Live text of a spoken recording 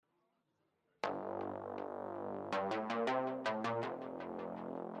Yo,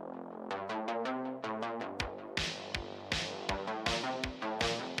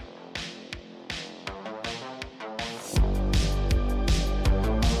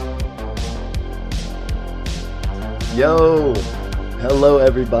 hello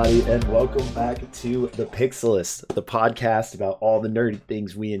everybody, and welcome back to The Pixelist, the podcast about all the nerdy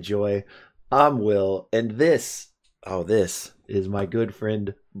things we enjoy. I'm Will, and this is my good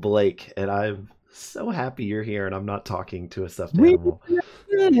friend Blake, and I'm so happy you're here, and I'm not talking to a stuffed animal.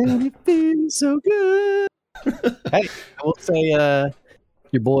 It feels so good. Hey, I will say,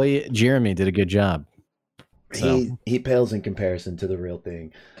 your boy Jeremy did a good job. So. He pales in comparison to the real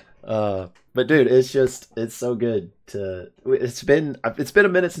thing. But dude, it's so good to. It's been a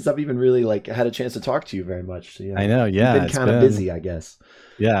minute since I've even really had a chance to talk to you very much. So, I know, yeah. You've been kind of busy, I guess.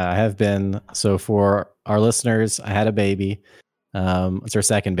 Yeah, I have been. So for our listeners, I had a baby. It's our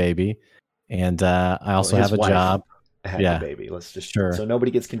second baby, and I also have a job. Had a baby. Let's just so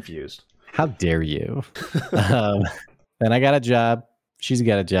nobody gets confused. How dare you? Then I got a job. She's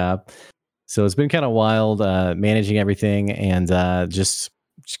got a job. So it's been kind of wild managing everything, and just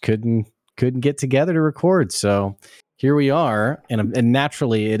couldn't get together to record. So here we are, and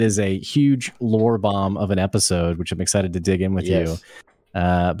naturally it is a huge lore bomb of an episode, which I'm excited to dig in with you.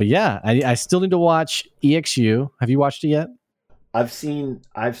 But yeah, I still need to watch EXU. Have you watched it yet? I've seen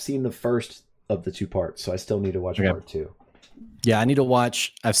the first of the two parts, so I still need to watch part two. Yeah, I need to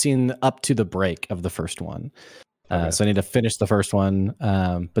watch. I've seen up to the break of the first one. So I need to finish the first one.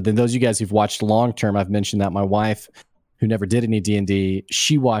 But then those of you guys who've watched long term, I've mentioned that my wife, who never did any D&D,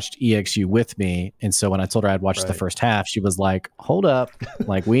 she watched EXU with me. And so when I told her I'd watched the first half, she was like, hold up.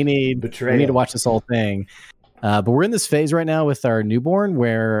 Like, we need to watch this whole thing. But we're in this phase right now with our newborn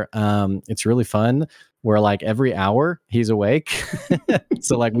where it's really fun. Where every hour he's awake.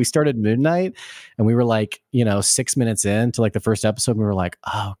 So we started Moon Knight and we were 6 minutes into the first episode. And we were like,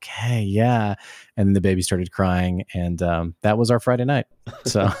 okay, yeah. And then the baby started crying, and that was our Friday night.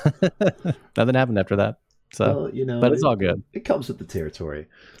 So nothing happened after that. So, but it's all good. It comes with the territory.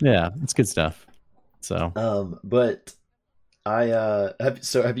 Yeah, it's good stuff. So, but I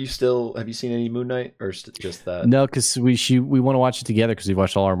have you seen any Moon Knight, or just that? No, because we want to watch it together because we've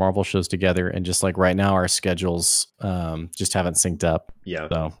watched all our Marvel shows together, and just right now our schedules just haven't synced up. Yeah.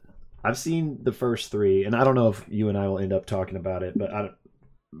 So I've seen the first three, and I don't know if you and I will end up talking about it, but I'm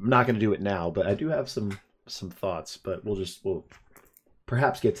not going to do it now. But I do have some thoughts, but we'll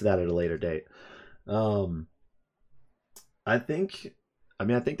perhaps get to that at a later date. I think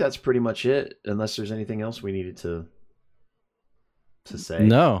that's pretty much it, unless there's anything else we needed to say.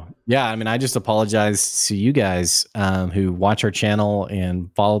 No. Yeah. I mean, I just apologize to you guys who watch our channel and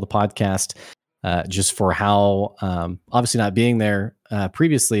follow the podcast just for how, obviously not being there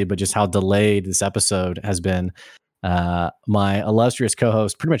previously, but just how delayed this episode has been. My illustrious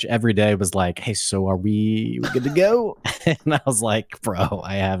co-host pretty much every day was like, hey, so are we good to go? And I was like, bro,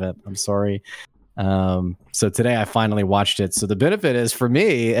 I haven't. I'm sorry. So today I finally watched it. So the benefit is for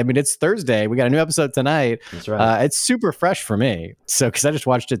me, I mean, it's Thursday. We got a new episode tonight. That's right. It's super fresh for me. So, cause I just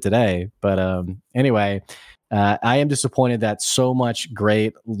watched it today, but, anyway, I am disappointed that so much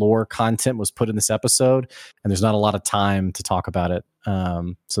great lore content was put in this episode and there's not a lot of time to talk about it.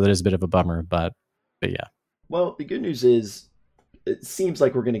 So that is a bit of a bummer, but yeah. Well, the good news is it seems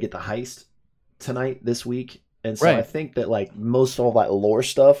like we're going to get the heist tonight this week. And so I think that most of all that lore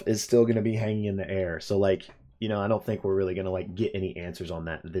stuff is still going to be hanging in the air. So I don't think we're really going to get any answers on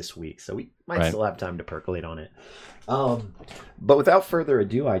that this week. So we might still have time to percolate on it. But without further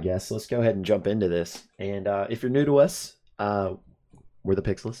ado, I guess let's go ahead and jump into this. And if you're new to us, we're the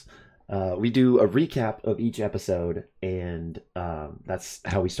Pixelists. We do a recap of each episode, and that's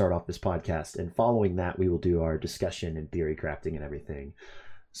how we start off this podcast. And following that, we will do our discussion and theory crafting and everything.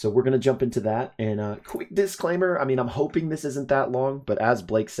 So we're going to jump into that. And quick disclaimer, I mean, I'm hoping this isn't that long, but as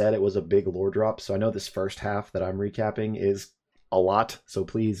Blake said, it was a big lore drop. So I know this first half that I'm recapping is a lot. So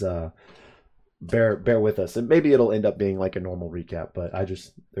please bear with us. And maybe it'll end up being a normal recap, but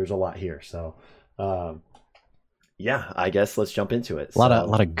there's a lot here. So yeah, I guess let's jump into it. A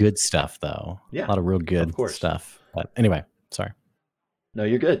lot of good stuff, though. Yeah, a lot of real good stuff. But anyway, sorry. No,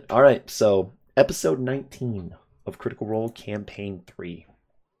 you're good. All right. So episode 19 of Critical Role Campaign 3.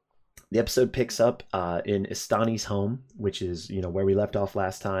 The episode picks up in Istani's home, which is, where we left off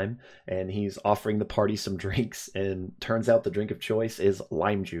last time. And he's offering the party some drinks. And turns out the drink of choice is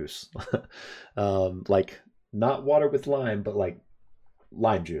lime juice. Not water with lime, but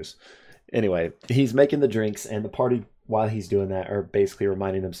lime juice. Anyway, he's making the drinks. And the party, while he's doing that, are basically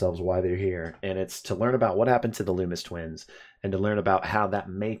reminding themselves why they're here. And it's to learn about what happened to the Loomis twins. And to learn about how that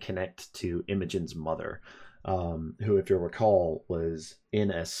may connect to Imogen's mother. who, if you'll recall, was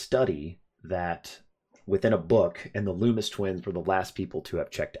in a study that within a book, and the Loomis twins were the last people to have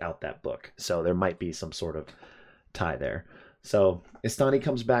checked out that book. So there might be some sort of tie there. So Istani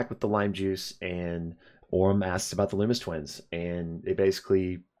comes back with the lime juice, and Orm asks about the Loomis twins, and they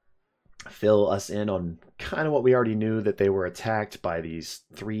basically fill us in on kind of what we already knew, that they were attacked by these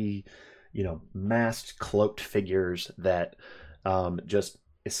three, masked, cloaked figures that just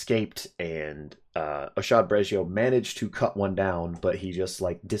escaped, and Ashad Brezio managed to cut one down, but he just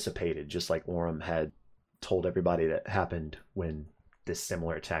like dissipated, just like Orm had told everybody that happened when this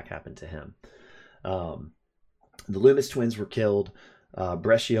similar attack happened to him. The Loomis twins were killed.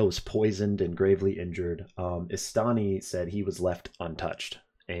 Brescio was poisoned and gravely injured. Istani said he was left untouched.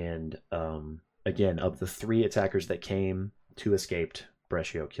 And again, of the three attackers that came, two escaped.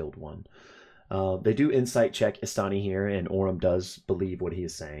 Brescio killed one. They do insight check Istani here, and Orm does believe what he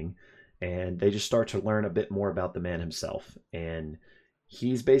is saying. And they just start to learn a bit more about the man himself. And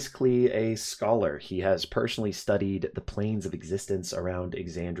he's basically a scholar. He has personally studied the planes of existence around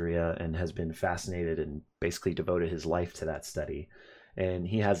Exandria and has been fascinated and basically devoted his life to that study. And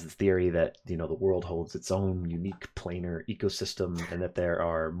he has the theory that, the world holds its own unique planar ecosystem, and that there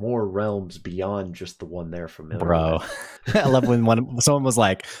are more realms beyond just the one they're familiar with. I love when someone was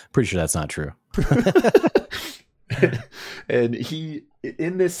like, pretty sure that's not true. And he,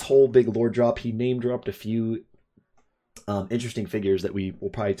 in this whole big lore drop, he name dropped a few interesting figures that we will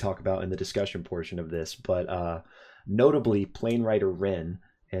probably talk about in the discussion portion of this, but notably Plane Rider Ren,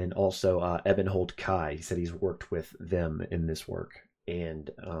 and also Ebenhold Kai. He said he's worked with them in this work. And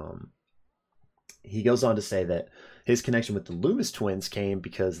he goes on to say that his connection with the Loomis twins came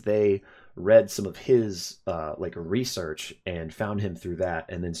because they read some of his research and found him through that,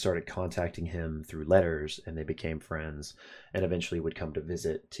 and then started contacting him through letters, and they became friends, and eventually would come to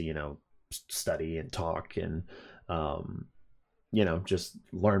visit to study and talk and just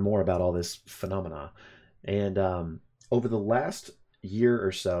learn more about all this phenomena. And over the last year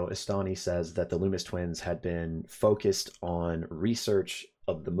or so, Istani says that the Loomis twins had been focused on research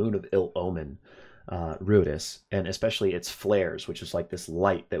of the moon of ill omen, Ruidus, and especially its flares, which is like this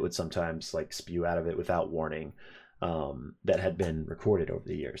light that would sometimes like spew out of it without warning, that had been recorded over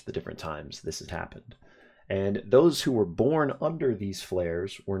the years, the different times this had happened. And those who were born under these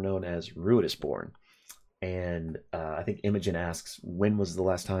flares were known as Ruidus born. And I think Imogen asks, when was the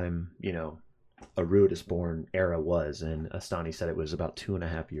last time, a Ruidus born era was? And Astani said it was about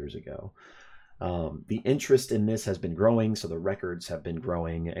 2.5 years ago. The interest in this has been growing, so the records have been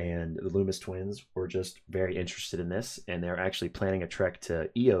growing, and the Loomis twins were just very interested in this, and they're actually planning a trek to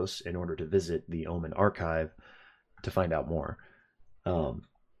Eos in order to visit the Omen archive to find out more.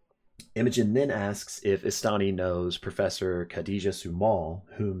 Imogen then asks if Istani knows Professor Khadija Sumal,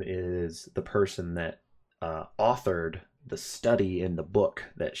 whom is the person that authored the study in the book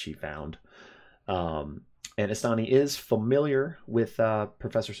that she found. And Istani is familiar with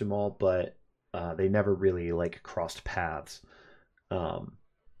Professor Sumal, but they never really crossed paths.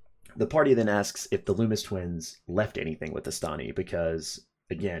 The party then asks if the Loomis twins left anything with Istani, because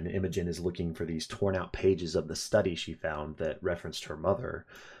again, Imogen is looking for these torn out pages of the study she found that referenced her mother,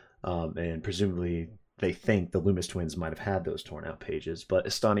 and presumably they think the Loomis twins might have had those torn out pages. But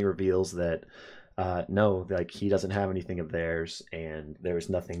Istani reveals that no, he doesn't have anything of theirs, and there's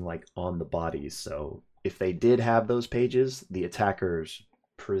nothing on the bodies. So if they did have those pages, the attackers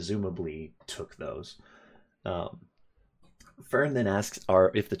presumably took those. Fern then asks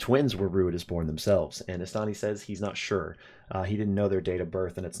if the twins were Ruidus born themselves, and Istani says he's not sure. He didn't know their date of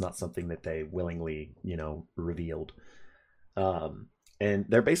birth, and it's not something that they willingly, revealed. And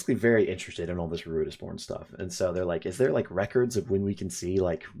they're basically very interested in all this Ruidus born stuff. And so they're like, is there records of when we can see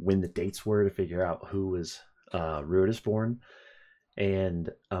when the dates were to figure out who was Ruidus born?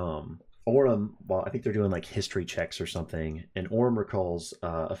 And Orm, well, I think they're doing history checks or something, and Orm recalls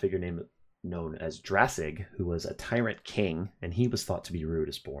a figure known as Drassig, who was a tyrant king, and he was thought to be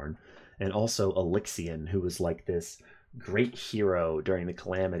Ruidus born, and also Elixion, who was this great hero during the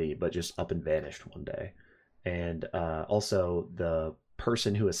Calamity, but just up and vanished one day. And also the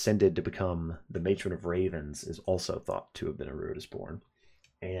person who ascended to become the Matron of Ravens is also thought to have been a Ruidus born.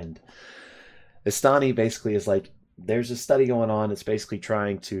 And Istani basically is there's a study going on. It's basically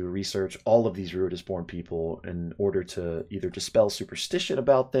trying to research all of these Ruidus born people in order to either dispel superstition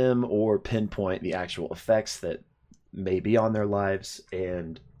about them or pinpoint the actual effects that may be on their lives.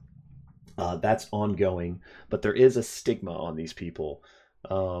 And that's ongoing, but there is a stigma on these people,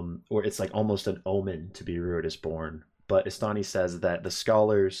 or it's almost an omen to be Ruidus born. But Istani says that the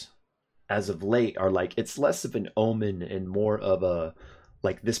scholars, as of late, are it's less of an omen and more of a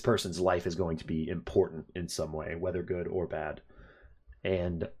like this person's life is going to be important in some way, whether good or bad.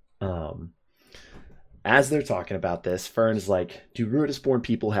 And as they're talking about this, Fern is like, do Ruidus-born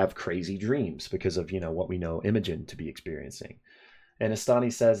people have crazy dreams because of, what we know Imogen to be experiencing? And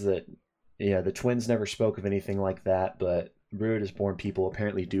Estani says that, yeah, the twins never spoke of anything like that, but Ruidus-born people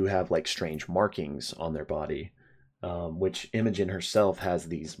apparently do have like strange markings on their body, which Imogen herself has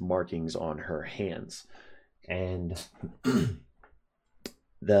these markings on her hands. And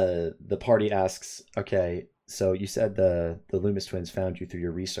the party asks, okay, so you said the Loomis twins found you through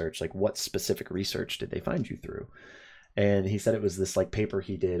your research. Like, what specific research did they find you through? And he said it was this like paper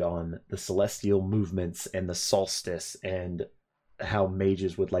he did on the celestial movements and the solstice, and how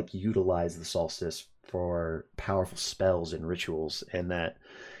mages would like utilize the solstice for powerful spells and rituals, and that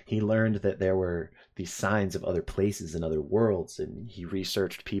he learned that there were these signs of other places and other worlds, and he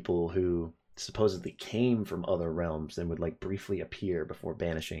researched people who supposedly came from other realms and would like briefly appear before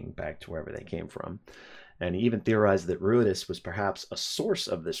vanishing back to wherever they came from. And he even theorized that Ruidus was perhaps a source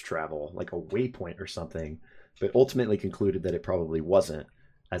of this travel, like a waypoint or something, but ultimately concluded that it probably wasn't,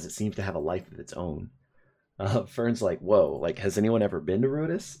 as it seems to have a life of its own. Fern's like, whoa, like, has anyone ever been to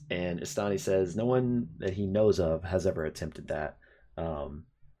Ruidus? And Istani says no one that he knows of has ever attempted that.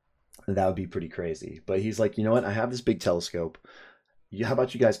 That would be pretty crazy. But he's like, you know what? I have this big telescope. How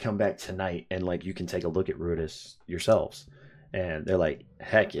about you guys come back tonight and like you can take a look at Ruidus yourselves? And they're like,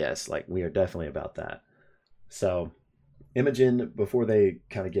 heck yes, like we are definitely about that. So Imogen, before they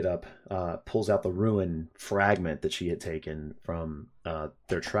kind of get up, pulls out the ruin fragment that she had taken from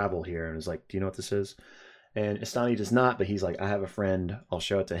their travel here and is like, do you know what this is? And Istani does not, but he's like, I have a friend. I'll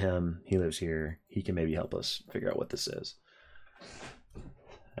show it to him. He lives here. He can maybe help us figure out what this is.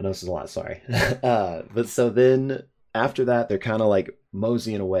 I know this is a lot, sorry. But so then after that, they're kind of like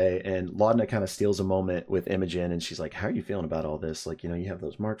moseying away, and Laudna kind of steals a moment with Imogen, and she's like, how are you feeling about all this? Like, you have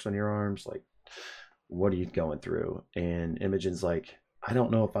those marks on your arms. Like, what are you going through? And Imogen's like, I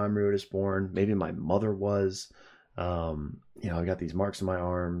don't know if I'm Ruidus-born. Maybe my mother was. I got these marks on my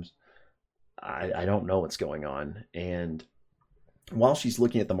arms. I don't know what's going on. And while she's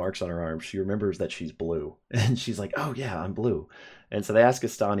looking at the marks on her arm, she remembers that she's blue. And she's like, oh yeah, I'm blue. And so they ask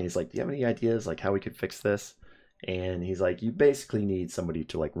Istani, he's like, do you have any ideas like how we could fix this? And he's like, you basically need somebody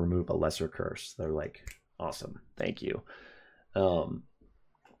to like remove a lesser curse. They're like, awesome, thank you.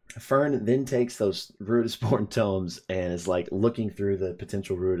 Fern then takes those Ruidus-born tomes and is like looking through the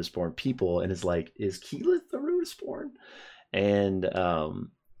potential Ruidus-born people and is like, is Keyleth the Ruidus-born? And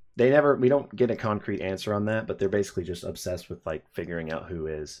we don't get a concrete answer on that, but they're basically just obsessed with like figuring out who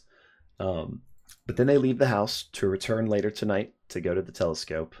is. But then they leave the house to return later tonight to go to the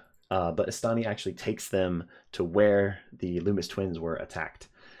telescope. But Istani actually takes them to where the Loomis twins were attacked.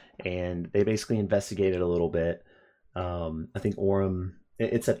 And they basically investigate it a little bit. I think Orym,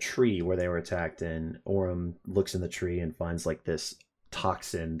 it's a tree where they were attacked, and Orym looks in the tree and finds like this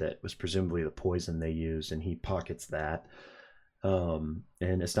toxin that was presumably the poison they used, and he pockets that. And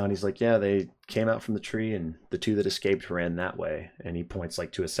Istani's like, yeah, they came out from the tree, and the two that escaped ran that way. And he points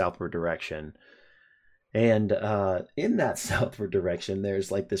like to a southward direction. And in that southward direction,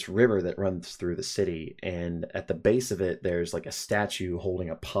 there's like this river that runs through the city. And at the base of it, there's like a statue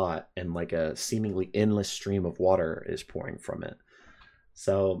holding a pot, and like a seemingly endless stream of water is pouring from it.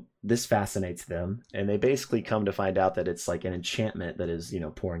 So this fascinates them. And they basically come to find out that it's like an enchantment that is,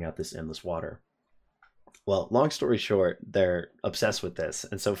 pouring out this endless water. Well, long story short, they're obsessed with this.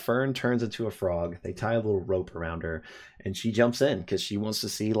 And so Fern turns into a frog. They tie a little rope around her, and she jumps in because she wants to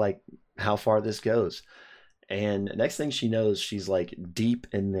see like how far this goes. And next thing she knows, she's like deep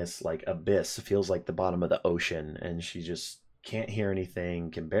in this like abyss. It feels like the bottom of the ocean, and she just can't hear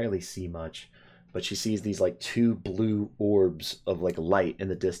anything, can barely see much. But she sees these like two blue orbs of like light in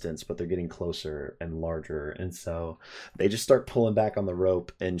the distance, but they're getting closer and larger. And so they just start pulling back on the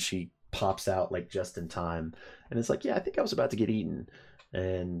rope, and she pops out like just in time, and it's like, yeah, I think I was about to get eaten.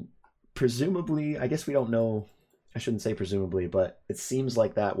 And presumably, I guess we don't know, I shouldn't say presumably, but it seems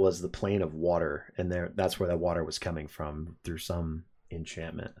like that was the plane of water, and that's where that water was coming from through some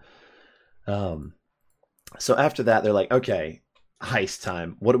enchantment. So after that, they're like, okay, heist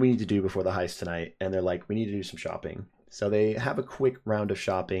time. What do we need to do before the heist tonight? And they're like, we need to do some shopping. So they have a quick round of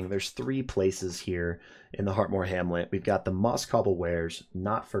shopping. There's 3 places here in the Heartmoor Hamlet. We've got the Moss Cobble Wares,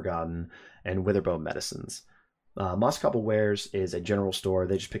 Not Forgotten, and Witherbone Medicines. Moss Cobble Wares is a general store.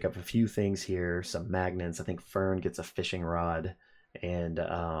 They just pick up a few things here, some magnets. I think Fern gets a fishing rod, and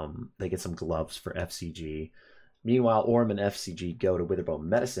they get some gloves for FCG. Meanwhile, Orym and FCG go to Witherbone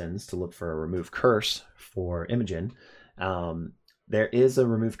Medicines to look for a remove curse for Imogen. There is a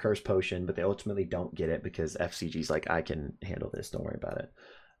remove curse potion, but they ultimately don't get it because FCG's like, I can handle this. Don't worry about it.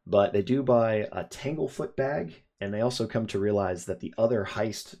 But they do buy a Tanglefoot bag, and they also come to realize that the other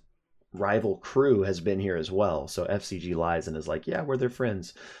heist rival crew has been here as well. So FCG lies and is like, yeah, we're their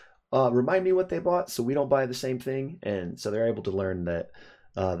friends. Remind me what they bought so we don't buy the same thing. And so they're able to learn that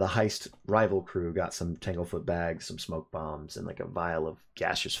the heist rival crew got some Tanglefoot bags, some smoke bombs, and like a vial of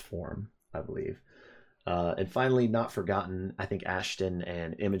gaseous form, I believe. And finally, not forgotten, I think Ashton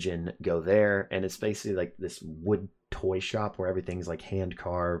and Imogen go there, and it's basically like this wood toy shop where everything's like hand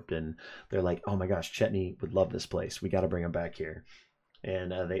carved, and they're like, oh my gosh, Chetney would love this place. We got to bring him back here.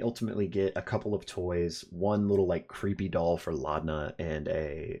 And they ultimately get a couple of toys, one little like creepy doll for Laudna, and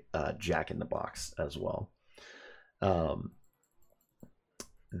a Jack in the Box as well.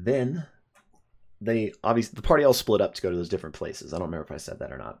 Then they obviously, the party all split up to go to those different places. I don't remember if I said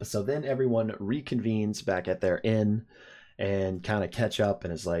that or not. But so then everyone reconvenes back at their inn and kind of catch up,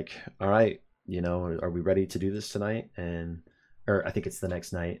 and is like, all right, are we ready to do this tonight? Or I think it's the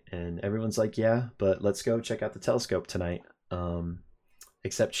next night. And everyone's like, yeah, but let's go check out the telescope tonight.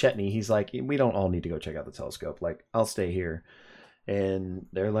 Except Chetney, he's like, we don't all need to go check out the telescope. Like, I'll stay here. And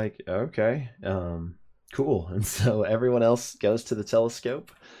they're like, okay, cool. And so everyone else goes to the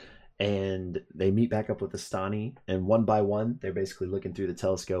telescope, and they meet back up with Astani, and one by one, they're basically looking through the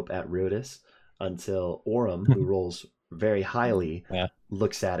telescope at Rhodus until Orym, who rolls very highly,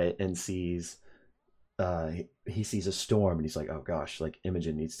 looks at it and sees, he sees a storm, and he's like, oh gosh, like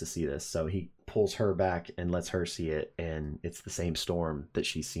Imogen needs to see this. So he pulls her back and lets her see it, and it's the same storm that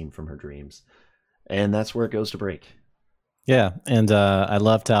she's seen from her dreams. And that's where it goes to break. Yeah, and I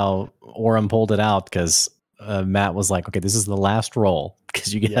loved how Orym pulled it out, because Matt was like, okay, this is the last roll,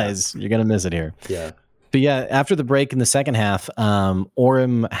 because you guys, you're going to miss it here. Yeah. But yeah, after the break in the second half,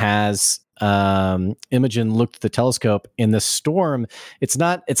 Orym has Imogen looked at the telescope in the storm. It's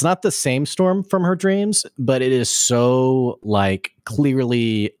not the same storm from her dreams, but it is so like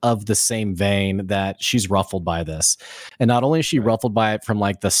clearly of the same vein that she's ruffled by this. And not only is she ruffled by it from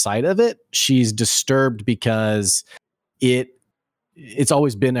like the sight of it, she's disturbed because it's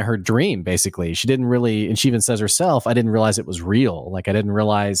always been her dream, basically. She didn't really, and she even says herself, I didn't realize it was real. Like, I didn't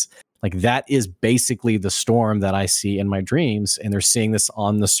realize, like, that is basically the storm that I see in my dreams, and they're seeing this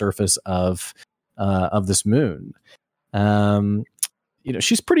on the surface of this moon.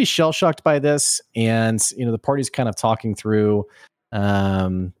 She's pretty shell-shocked by this, and, the party's kind of talking through,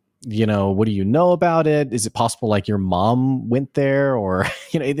 what do you know about it? Is it possible, like, your mom went there, or,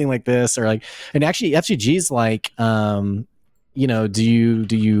 anything like this, or like, and actually FCG's like, are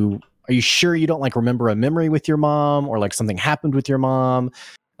you sure you don't like remember a memory with your mom, or like something happened with your mom?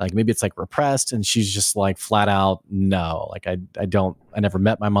 Like maybe it's like repressed. And she's just like flat out, no, like I never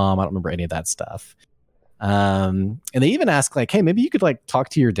met my mom. I don't remember any of that stuff. And they even ask like, hey, maybe you could like talk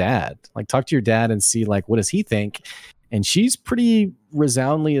to your dad and see like, what does he think? And she's pretty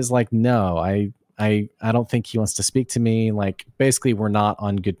resoundingly is like, no, I don't think he wants to speak to me. Like basically we're not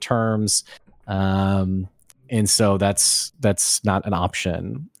on good terms. And so that's not an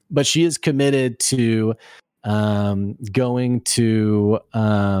option. But she is committed to going to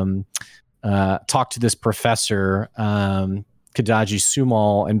talk to this professor, Kadaji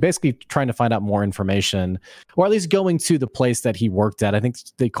Sumal, and basically trying to find out more information, or at least going to the place that he worked at. I think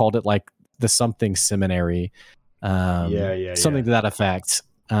they called it like the something seminary, something to that effect.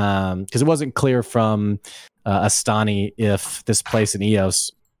 Because it wasn't clear from Astani if this place in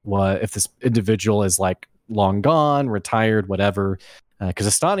Eos if this individual is like long gone, retired, whatever. Because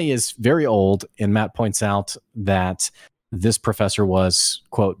Astani is very old, and Matt points out that this professor was,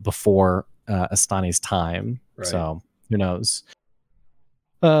 quote, before Astani's time. Right. So who knows?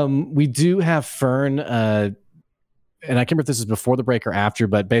 We do have Fern, and I can't remember if this is before the break or after,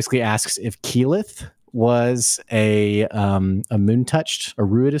 but basically asks if Keyleth was a moon-touched, a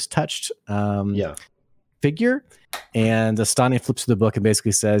Ruidus-touched figure. And Astani flips through the book and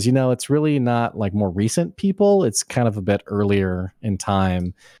basically says, it's really not like more recent people. It's kind of a bit earlier in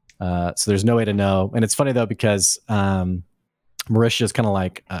time. So there's no way to know. And it's funny though, because Marisha is kind of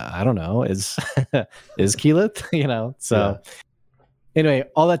like, I don't know, is Keyleth, So anyway,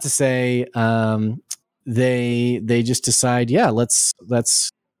 all that to say, they just decide, let's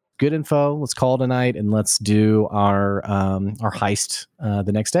good info. Let's call it a night and let's do our heist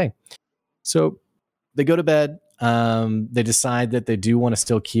the next day. So they go to bed. They decide that they do want to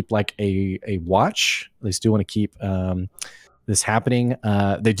still keep like a watch. They still want to keep this happening.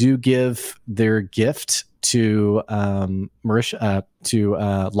 They do give their gift to Marisha, to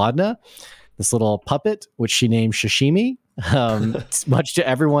Laudna, this little puppet, which she named Sashimi. Much to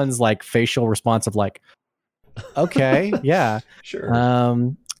everyone's like facial response of like, Okay, yeah. Sure.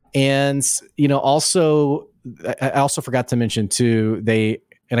 And also I also forgot to mention too, and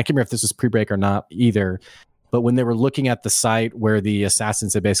I can't remember if this was pre-break or not either, but when they were looking at the site where the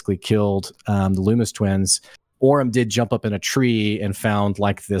assassins had basically killed the Loomis twins, Orym did jump up in a tree and found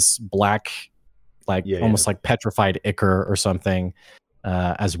like this black, almost like petrified ichor or something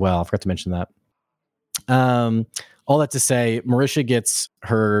as well. I forgot to mention that. All that to say, Marisha gets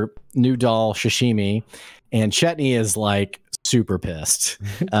her new doll Sashimi, and Chetney is like super pissed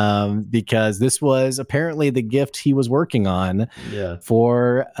because this was apparently the gift he was working on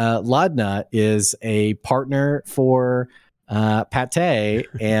for Laudna, is a partner for Pate,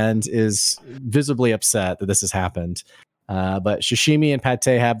 and is visibly upset that this has happened. But Sashimi and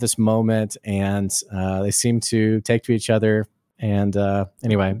Pate have this moment, and they seem to take to each other. And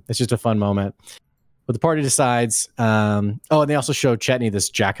anyway, it's just a fun moment. But the party decides. And they also show Chetney this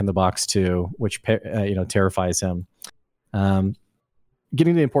Jack in the Box too, which terrifies him. Getting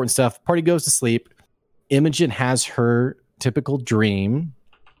to the important stuff. Party goes to sleep. Imogen has her typical dream,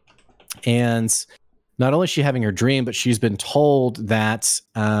 and not only is she having her dream, but she's been told that,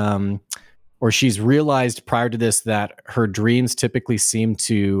 or she's realized prior to this, that her dreams typically seem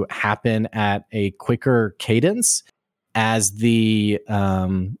to happen at a quicker cadence as the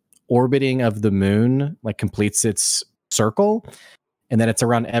orbiting of the moon completes its circle, and that it's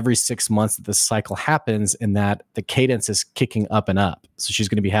around every 6 months that this cycle happens, and that the cadence is kicking up and up. So she's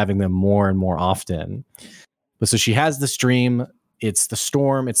going to be having them more and more often. But so she has this dream. It's the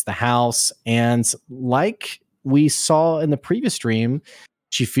storm, it's the house, and like we saw in the previous dream,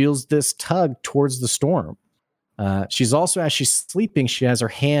 she feels this tug towards the storm. She's also, as she's sleeping, she has her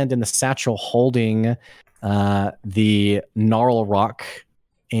hand in the satchel holding the gnarl rock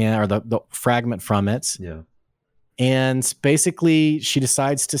or the fragment from it. Yeah. And basically, she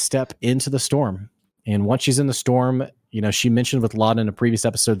decides to step into the storm. And once she's in the storm, she mentioned with Laudna in a previous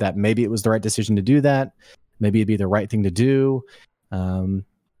episode that maybe it was the right decision to do that. Maybe it'd be the right thing to do.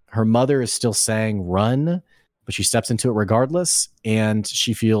 Her mother is still saying run, but she steps into it regardless. And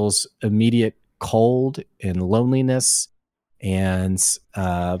she feels immediate cold and loneliness and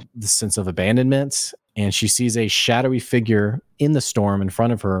the sense of abandonment. And she sees a shadowy figure in the storm in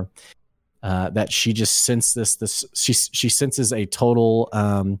front of her. That she just senses she senses a total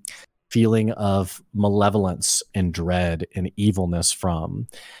feeling of malevolence and dread and evilness from.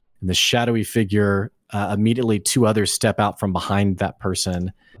 And the shadowy figure, immediately 2 others step out from behind that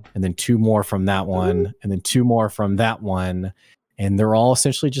person, and then 2 more from that one, and then 2 more from that one, and they're all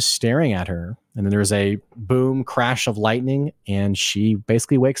essentially just staring at her. And then there's a boom crash of lightning, and she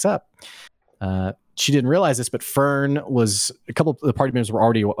basically wakes up. She didn't realize this, but Fern was, a couple of the party members were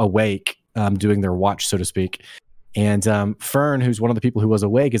already awake, doing their watch, so to speak. And Fern, who's one of the people who was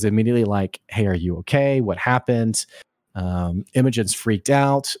awake, is immediately like, hey, are you okay? What happened? Imogen's freaked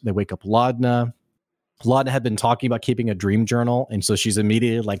out. They wake up Laudna. Laudna had been talking about keeping a dream journal, and so she's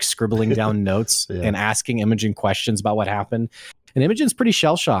immediately scribbling down notes and asking Imogen questions about what happened. And Imogen's pretty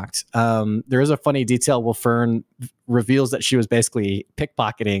shell-shocked. There is a funny detail where Fern reveals that she was basically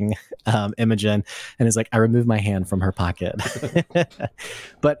pickpocketing Imogen, and is like, I removed my hand from her pocket.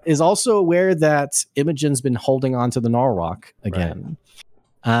 But is also aware that Imogen's been holding on to the gnarl rock again.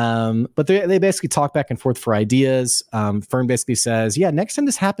 Right. But they basically talk back and forth for ideas. Fern basically says, yeah, next time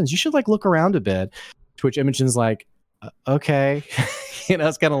this happens, you should look around a bit. To which Imogen's like, okay.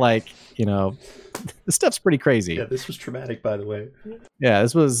 It's kind of this stuff's pretty crazy. Yeah, this was traumatic, by the way. Yeah,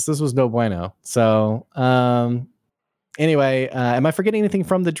 this was no bueno. So, anyway, am I forgetting anything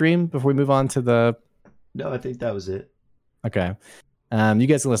from the dream before we move on to the? No, I think that was it. Okay. You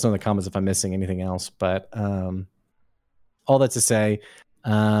guys can listen in the comments if I'm missing anything else. But all that to say,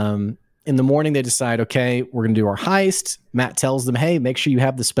 in the morning they decide, okay, we're gonna do our heist. Matt tells them, hey, make sure you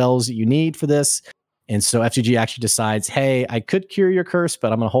have the spells that you need for this. And so FTG actually decides, hey, I could cure your curse,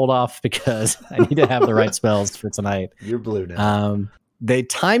 but I'm going to hold off because I need to have the right spells for tonight. You're blue now. They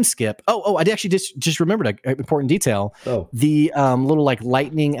time skip. I actually just remembered an important detail. Oh. The little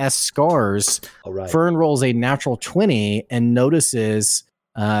lightning-esque scars. All right. Fern rolls a natural 20 and notices,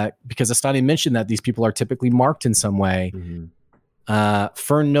 because Astani mentioned that these people are typically marked in some way. Mm-hmm.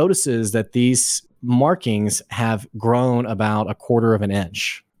 Fern notices that these markings have grown about 1/4 of an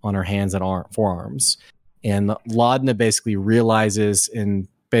inch on her hands and forearms. And Laudna basically realizes, in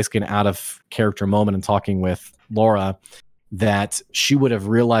basically an out of character moment in talking with Laura, that she would have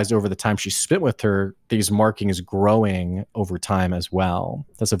realized over the time she spent with her, these markings growing over time as well.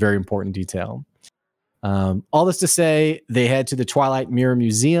 That's a very important detail. All this to say, they head to the Twilight Mirror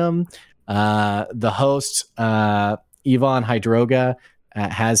Museum. The host, Ivan Hydroga,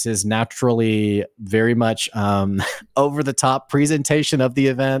 has his naturally very much over the top presentation of the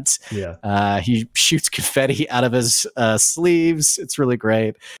event. Yeah. He shoots confetti out of his sleeves. It's really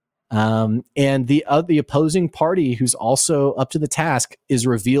great. And the opposing party, who's also up to the task, is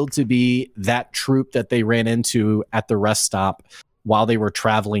revealed to be that troop that they ran into at the rest stop while they were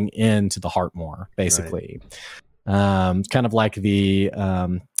traveling into the Heartmoor, basically. Right. Kind of like the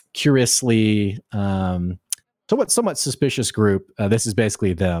curiously somewhat suspicious group. This is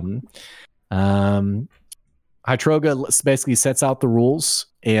basically them. Hytroga basically sets out the rules,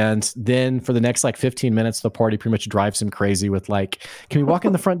 and then for the next like 15 minutes, the party pretty much drives him crazy with like, can we walk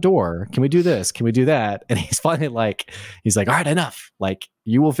in the front door? Can we do this? Can we do that? And he's finally like, all right, enough. Like,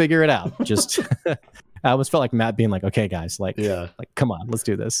 you will figure it out. Just, I almost felt like Matt being like, okay, guys, like, come on, let's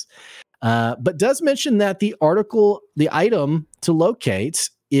do this. But does mention that the item to locate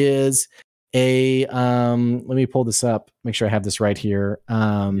is a, let me pull this up, make sure I have this right here.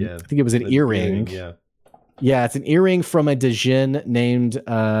 I think it was an earring. Yeah, it's an earring from a Djinn named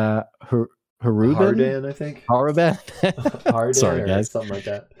Haruban, I think. Harden. Sorry, guys. Something like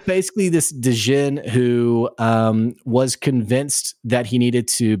that. Basically, this Djinn who was convinced that he needed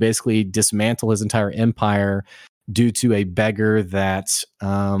to basically dismantle his entire empire due to a beggar that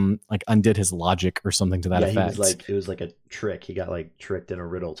like undid his logic or something to that effect. It was like a trick. He got like tricked in a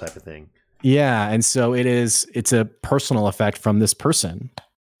riddle type of thing. Yeah, and so it's a personal effect from this person.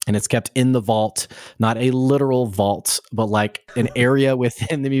 And it's kept in the vault, not a literal vault, but like an area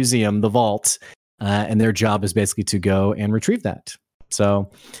within the museum, the vault. And their job is basically to go and retrieve that. So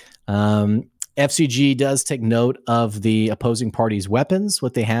FCG does take note of the opposing party's weapons,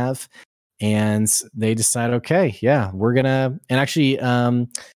 what they have. And they decide, okay, yeah, we're going to. And actually,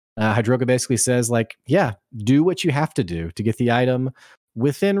 Hydroga basically says, like, yeah, do what you have to do to get the item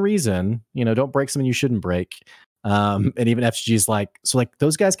within reason. You know, don't break something you shouldn't break. And even FCG is like, so like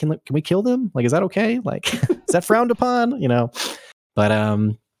those guys, can we kill them? Like, is that okay? Like, is that frowned upon? You know, but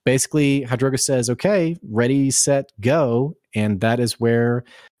basically Hydroga says, okay, ready, set, go. And that is where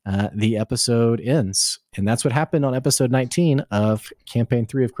the episode ends. And that's what happened on episode 19 of campaign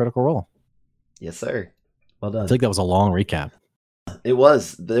 3 of Critical Role. Yes, sir. Well done. I think that was a long recap. It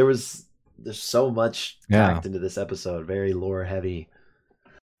was. There's so much packed into this episode. Very lore heavy.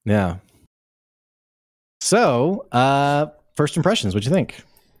 Yeah. So, first impressions, what'd you think?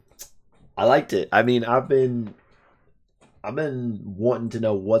 I liked it. I mean, I've been wanting to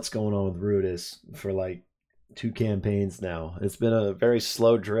know what's going on with Ruidus for like 2 campaigns now. It's been a very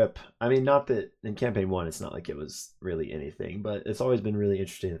slow drip. I mean, not that in campaign 1 it's not like it was really anything, but it's always been really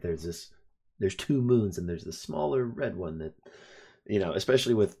interesting that there's 2 moons and there's the smaller red one that, you know,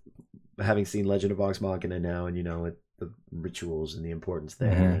 especially with having seen Legend of Vox Machina now, and you know, with the rituals and the importance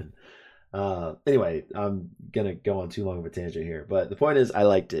there. And anyway, I'm gonna go on too long of a tangent here, but the point is I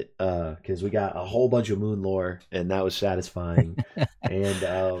liked it because we got a whole bunch of moon lore and that was satisfying.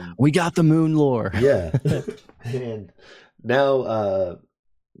 And we got the moon lore. Yeah. And now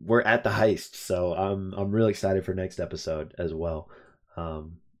we're at the heist, so I'm really excited for next episode as well.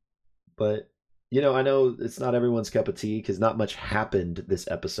 But you know, I know it's not everyone's cup of tea because not much happened this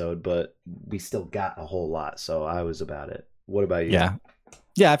episode, but we still got a whole lot, so I was about it. What about you?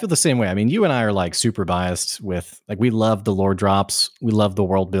 Yeah, I feel the same way. I mean, you and I are like super biased with, like, we love the lore drops. We love the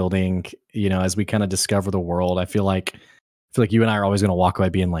world building, you know, as we kind of discover the world. I feel like you and I are always going to walk away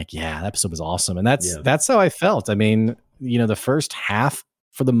being like, yeah, that episode was awesome. And that's how I felt. I mean, you know, the first half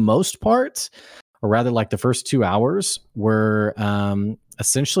for the most part, or rather like the first 2 hours were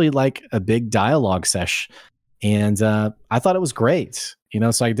essentially like a big dialogue sesh. And I thought it was great, you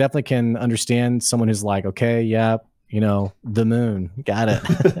know, so I definitely can understand someone who's like, okay, yeah, you know, the moon, got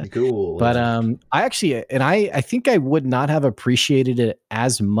it. Cool. But I actually, and I think I would not have appreciated it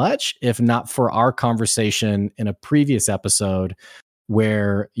as much if not for our conversation in a previous episode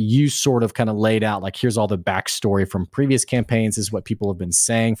where you sort of kind of laid out, like, here's all the backstory from previous campaigns, is what people have been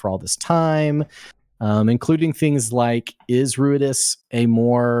saying for all this time, including things like, is Ruidus a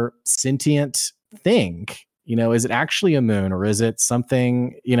more sentient thing? You know, is it actually a moon, or is it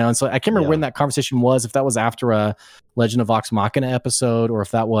something, you know? And so I can't remember when that conversation was, if that was after a Legend of Vox Machina episode, or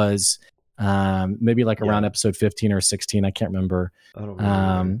if that was maybe like around episode 15 or 16. I can't remember. I don't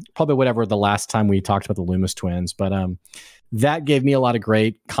remember. Probably whatever the last time we talked about the Loomis twins. But that gave me a lot of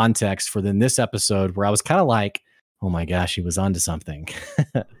great context for then this episode, where I was kind of like, oh my gosh, he was onto something.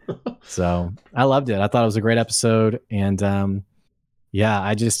 So I loved it. I thought it was a great episode. And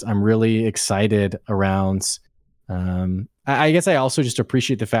yeah, I'm really excited around. I guess I also just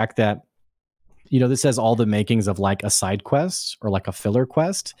appreciate the fact that, you know, this has all the makings of like a side quest or like a filler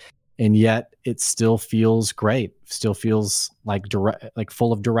quest. and yet it still feels great. Still feels like like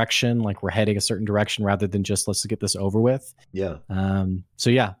full of direction, like we're heading a certain direction rather than just let's get this over with. Yeah. So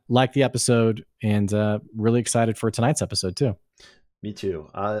yeah, like the episode, and really excited for tonight's episode too. Me too.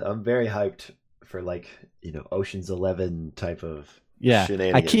 I'm very hyped for like, you know, Ocean's 11 type of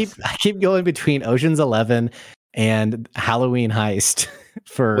shenanigans. I keep going between Ocean's 11 and Halloween Heist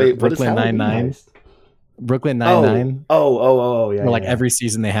for Brooklyn Nine-Nine. Brooklyn Nine-Nine. Oh, yeah. Where like every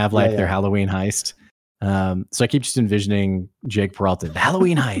season they have like their Halloween heist. So I keep just envisioning Jake Peralta, the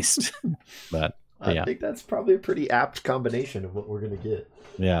Halloween heist. but I think that's probably a pretty apt combination of what we're gonna get.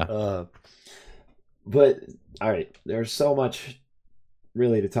 Yeah. But all right, there's so much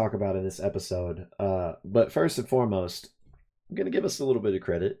really to talk about in this episode. But first and foremost, I'm gonna give us a little bit of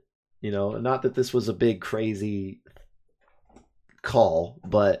credit. You know, not that this was a big crazy call,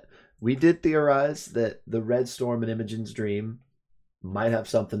 but we did theorize that the Red Storm in Imogen's dream might have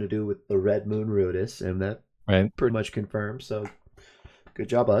something to do with the Red Moon Ruidus, and that pretty much confirmed. So, good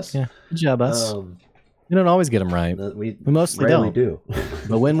job, us. Yeah, good job, us. We don't always get them right. We mostly don't. Do.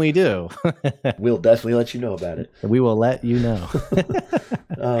 But when we do, we'll definitely let you know about it. We will let you know.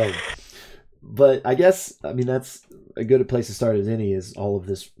 But I guess, I mean, that's a good place to start as any, is all of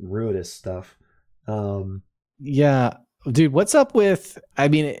this Ruidus stuff. Yeah, dude, what's up with, I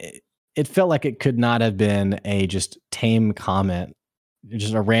mean, it felt like it could not have been a just tame comment,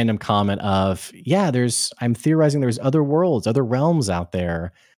 just a random comment of, I'm theorizing there's other worlds, other realms out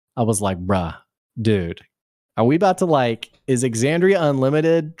there. I was like, bruh, dude, are we about to like, is Exandria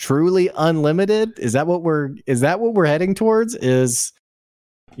Unlimited truly unlimited? Is that what we're heading towards?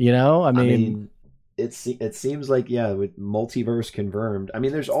 I mean it seems like, with multiverse confirmed. I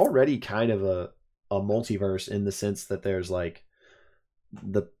mean, there's already kind of a multiverse in the sense that there's like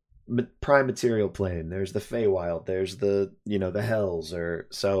the prime material plane, there's the Feywild, there's the the Hells, or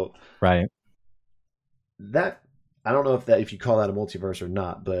so right. That, I don't know if you call that a multiverse or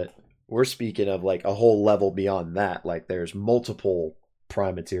not, but we're speaking of like a whole level beyond that. Like there's multiple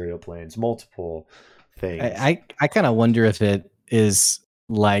prime material planes, multiple things. I kind of wonder if it is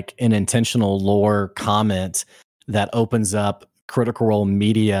like an intentional lore comment that opens up Critical Role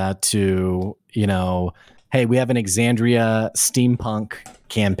Media to, hey, we have an Exandria steampunk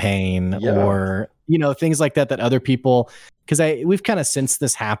campaign, or, things like that other people, because we've kind of sensed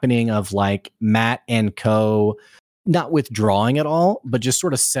this happening of like Matt and co not withdrawing at all, but just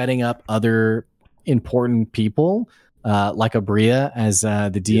sort of setting up other important people, like Abria as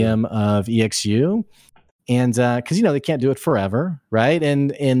the DM of EXU. And because they can't do it forever, right?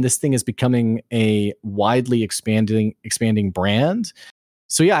 And this thing is becoming a widely expanding brand.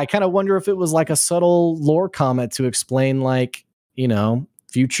 So I kind of wonder if it was like a subtle lore comment to explain like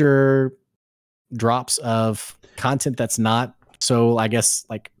future drops of content that's not so, I guess,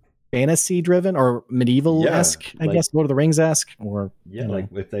 like fantasy driven or medieval-esque, I guess, Lord of the Rings-esque, or like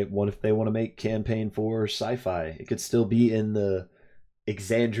if they want to make campaign for sci-fi, it could still be in the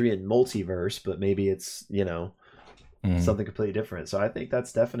Exandrian multiverse, but maybe it's something completely different. So I think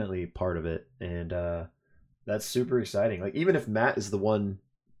that's definitely part of it, and that's super exciting. Like, even if Matt is the one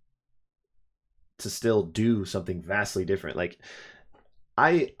to still do something vastly different, like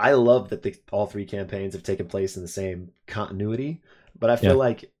I love that all three campaigns have taken place in the same continuity, but I feel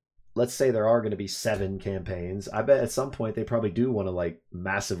like, let's say there are going to be 7 campaigns, I bet at some point they probably do want to like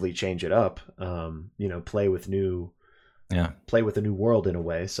massively change it up, play with a new world in a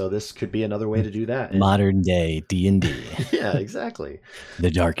way. So this could be another way to do that. Modern day D&D. Yeah, exactly. The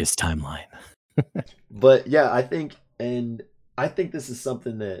darkest timeline. But I think this is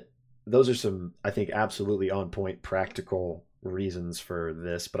something that, those are some, I think, absolutely on point practical reasons for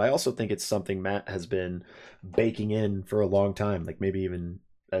this. But I also think it's something Matt has been baking in for a long time, like maybe even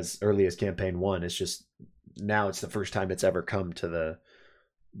as early as campaign 1. It's just now it's the first time it's ever come to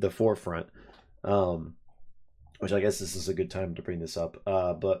the forefront. Which I guess this is a good time to bring this up.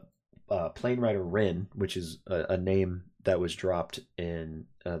 But Planerider Rin, which is a name that was dropped that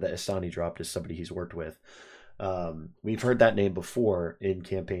Asani dropped as somebody he's worked with. We've heard that name before in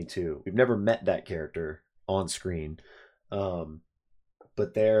campaign 2. We've never met that character on screen.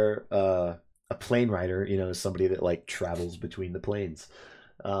 But they're a plane rider, is somebody that like travels between the planes.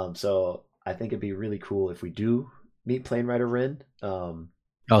 So I think it'd be really cool if we do meet Planerider Rin.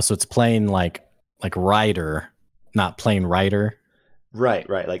 So it's plane like rider, not plane rider. Right,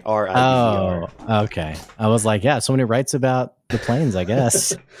 like R-I-D-E-R. Oh, okay. I was like, someone who writes about the planes, I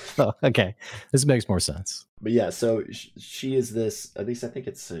guess. Oh, okay, this makes more sense. But so she is this, at least I think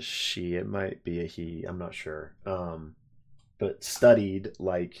it's a she, it might be a he, I'm not sure. But studied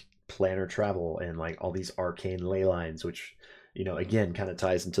like planar travel and like all these arcane ley lines, which again, kind of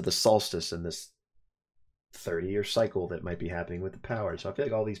ties into the solstice and this 30-year cycle that might be happening with the power. So I feel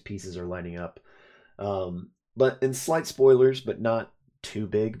like all these pieces are lining up. But in slight spoilers, but not too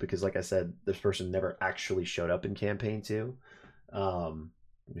big, because like I said, this person never actually showed up in campaign 2.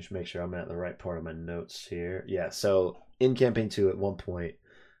 Just make sure I'm at the right part of my notes here. Yeah, so in campaign 2, at one point,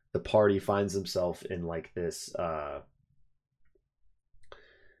 the party finds themselves in like this.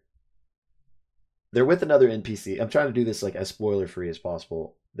 They're with another NPC. I'm trying to do this like as spoiler free as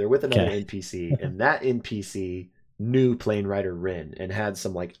possible. They're with another NPC, and that NPC knew Plane Rider Rin and had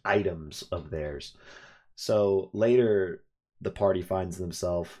some like items of theirs. So later, the party finds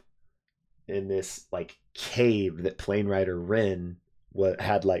themselves in this like cave that Plane Rider Rin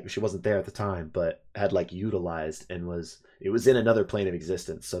had, like, she wasn't there at the time, but had like utilized, and it was in another plane of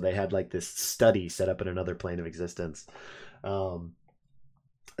existence. So they had like this study set up in another plane of existence. So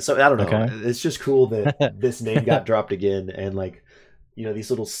I don't know. Okay. It's just cool that this name got dropped again, and like, these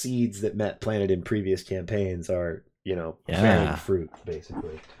little seeds that Met planted in previous campaigns are, bearing fruit,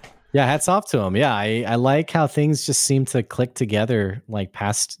 basically. Yeah, hats off to him. Yeah, I like how things just seem to click together, like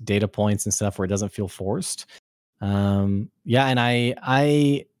past data points and stuff, where it doesn't feel forced. Yeah, and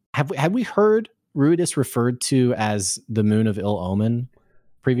I have we heard Ruidus referred to as the Moon of Ill Omen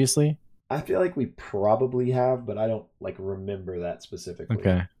previously? I feel like we probably have, but I don't like remember that specifically.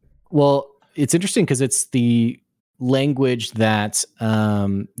 Okay. Well, it's interesting because it's the language that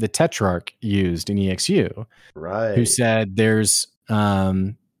the Tetrarch used in EXU. Right. Who said there's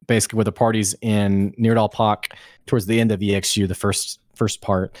basically where the party's in Nirdalpak towards the end of EXU, the first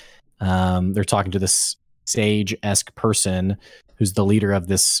part. They're talking to this sage-esque person who's the leader of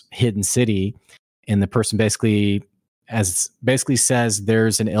this hidden city, and the person basically says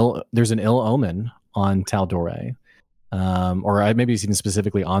there's an ill omen on Tal'Dorei, or maybe it's even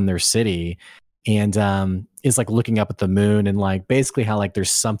specifically on their city, and is like looking up at the moon and like basically how like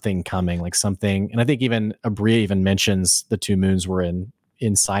there's something coming, like something. And I think even Abria even mentions the two moons were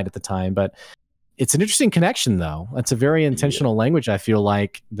inside at the time. But it's an interesting connection, though. That's a very intentional language. I feel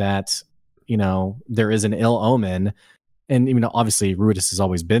like that, there is an ill omen, and obviously Ruidus has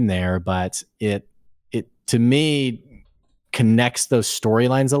always been there, but it to me connects those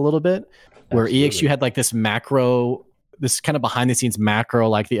storylines a little bit, where EXU had like this kind of behind the scenes macro,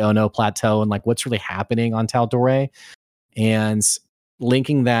 like the Ono Plateau and like what's really happening on Tal'Dorei, and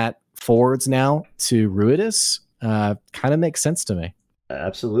linking that forwards now to Ruidus kind of makes sense to me.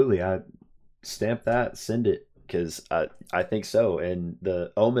 Absolutely. I stamp that, send it, because I think so. And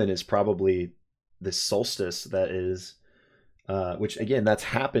the omen is probably the solstice that is, which again, that's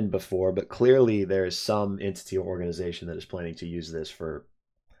happened before, but clearly there is some entity or organization that is planning to use this for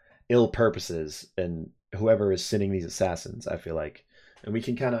ill purposes, and whoever is sending these assassins, I feel like. And we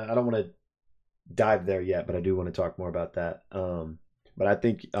can kind of, I don't want to dive there yet, but I do want to talk more about that. But I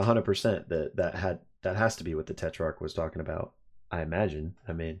think 100% that has to be what the Tetrarch was talking about, I imagine.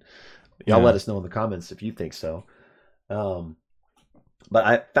 I mean, y'all let us know in the comments if you think so. But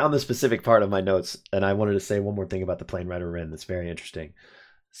I found the specific part of my notes, and I wanted to say one more thing about the Plane Rider Rin that's very interesting.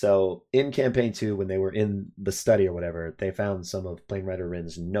 So in campaign 2, when they were in the study or whatever, they found some of Plane Rider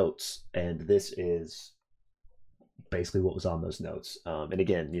Rin's notes, and this is basically what was on those notes. And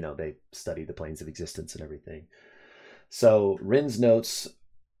again, they studied the planes of existence and everything. So Rin's notes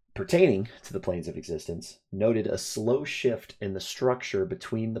pertaining to the planes of existence noted a slow shift in the structure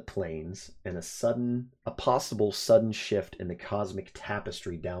between the planes and a possible sudden shift in the cosmic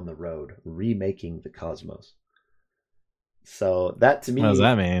tapestry down the road, remaking the cosmos. So that to me, what does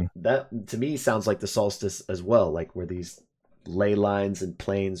that mean? That to me sounds like the solstice as well, like where these ley lines and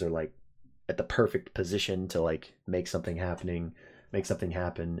planes are like at the perfect position to like make something happen. And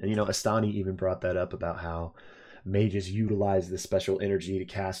Astani even brought that up about how mages utilize this special energy to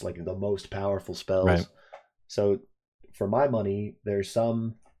cast like the most powerful spells. Right. So for my money, there's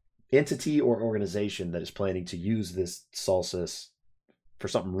some entity or organization that is planning to use this solstice for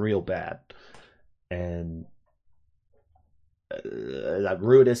something real bad, and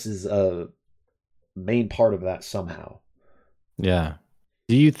Ruidus is a main part of that somehow. Yeah.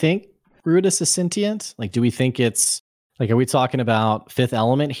 Do you think Ruidus is sentient? Like, do we think it's like, are we talking about Fifth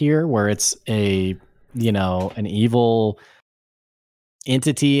Element here, where it's an evil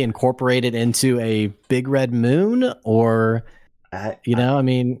entity incorporated into a big red moon, or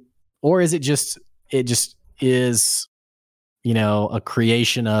or is it just is a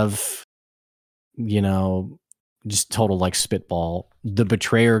creation of just total like spitball, the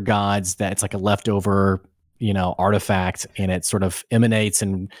betrayer gods, that it's like a leftover artifact, and it sort of emanates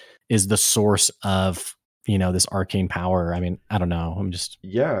and is the source of this arcane power. I mean, I don't know.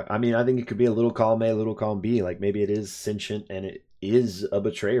 Yeah, I mean, I think it could be a little column A, a little column B. Like maybe it is sentient and it is a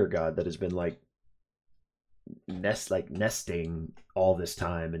betrayer god that has been like nesting all this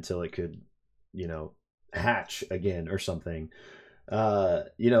time until it could, hatch again or something.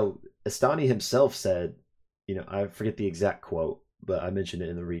 Astani himself said, I forget the exact quote, but I mentioned it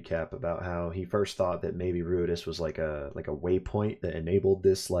in the recap about how he first thought that maybe Ruidus was like a waypoint that enabled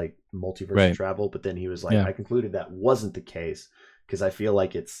this like multiverse travel, but then he was like, I concluded that wasn't the case because I feel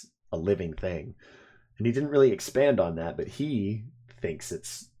like it's a living thing, and he didn't really expand on that, but he thinks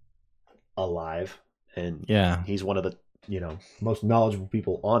it's alive, and he's one of the most knowledgeable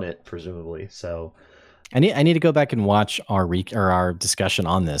people on it, presumably. So I need to go back and watch our discussion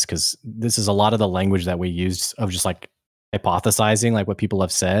on this, because this is a lot of the language that we used of just like hypothesizing, like what people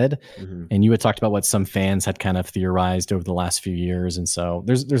have said. Mm-hmm. And you had talked about what some fans had kind of theorized over the last few years, and so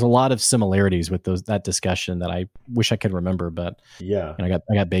there's a lot of similarities with that discussion that I wish I could remember, but I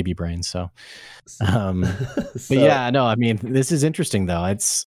got baby brain, so. But yeah, no, I mean, this is interesting though.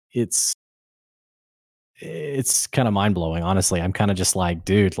 It's kind of mind blowing, honestly. I'm kind of just like,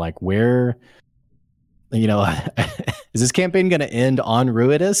 dude, like where. Is this campaign going to end on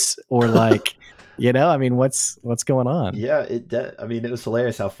Ruidus, or like, I mean, what's going on? Yeah, I mean, it was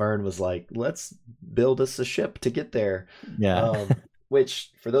hilarious how Fern was like, let's build us a ship to get there. Yeah.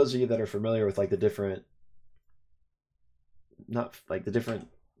 Which, for those of you that are familiar with like the different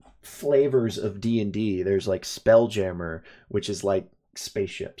flavors of D&D, there's like Spelljammer, which is like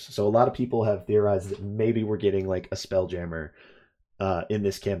spaceships. So a lot of people have theorized that maybe we're getting like a Spelljammer in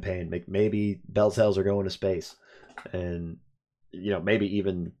this campaign. Like maybe Belltails are going to space, and maybe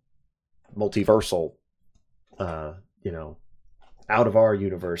even multiversal, out of our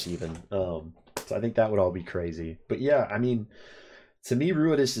universe even. So I think that would all be crazy. But yeah, I mean, to me,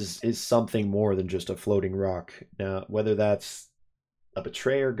 Ruidus is something more than just a floating rock. Now, whether that's a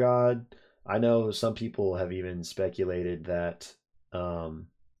betrayer god, I know some people have even speculated that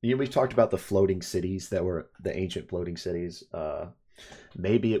we've talked about the floating cities that were the ancient floating cities.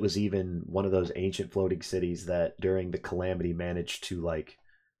 Maybe it was even one of those ancient floating cities that during the calamity managed to like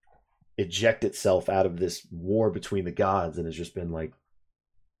eject itself out of this war between the gods and has just been like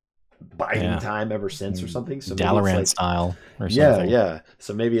biding time ever since or something. So Dalaran like, style or something. Yeah.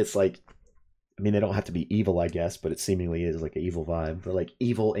 So maybe it's like, I mean, they don't have to be evil, I guess, but it seemingly is like an evil vibe. But like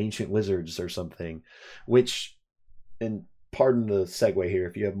evil ancient wizards or something, which, and pardon the segue here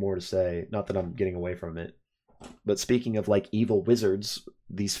if you have more to say, not that I'm getting away from it. But speaking of like evil wizards,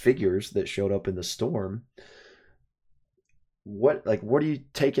 these figures that showed up in the storm, what are you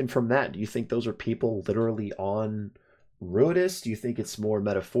taking from that? Do you think those are people literally on Ruidus? Do you think it's more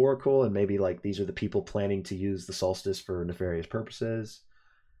metaphorical and maybe like these are the people planning to use the solstice for nefarious purposes?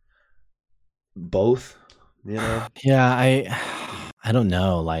 Both, Yeah, I don't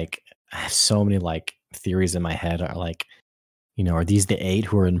know. Like, I have so many like theories in my head. Are like, are these the 8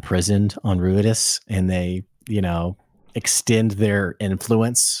 who are imprisoned on Ruidus and they extend their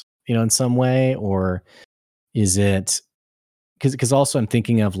influence, in some way? Or is it because also I'm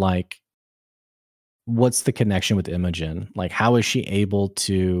thinking of like, what's the connection with Imogen? Like, how is she able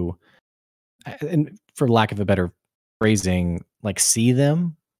to, and for lack of a better phrasing, like see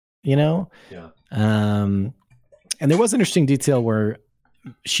them, Yeah. And there was an interesting detail where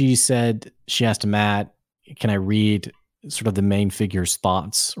she asked Matt, can I read sort of the main figure's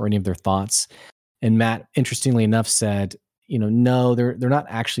thoughts or any of their thoughts? And Matt, interestingly enough, said, no, they're not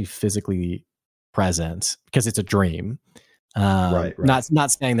actually physically present because it's a dream. Right.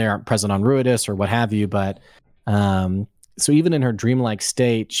 Not saying they aren't present on Ruidus or what have you, but so even in her dreamlike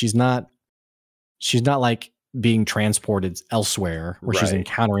state, she's not like being transported elsewhere where she's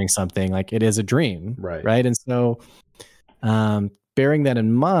encountering something. Like, it is a dream, right? And so, bearing that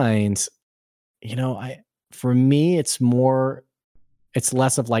in mind, for me, it's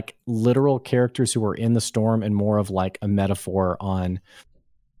less of like literal characters who are in the storm and more of like a metaphor on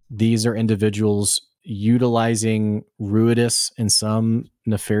these are individuals utilizing Ruidus in some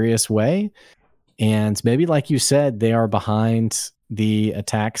nefarious way. And maybe, like you said, they are behind the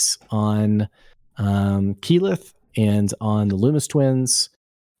attacks on Keyleth and on the Loomis twins.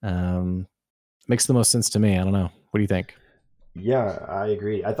 Makes the most sense to me. I don't know. What do you think? Yeah, I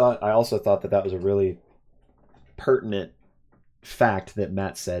agree. I also thought that was a really pertinent fact that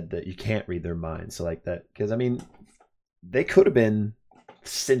Matt said, that you can't read their minds. So like that, because I mean, they could have been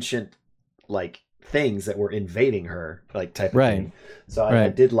sentient like things that were invading her, like type of thing. So I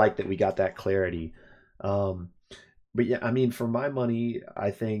did like that we got that clarity. But yeah, I mean, for my money,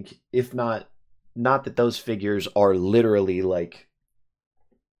 I think if not that those figures are literally like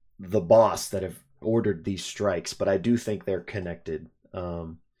the boss that have ordered these strikes, but I do think they're connected.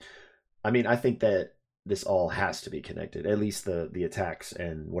 I mean, I think that this all has to be connected, at least the attacks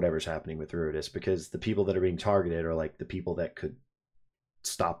and whatever's happening with Ruidus, because the people that are being targeted are like the people that could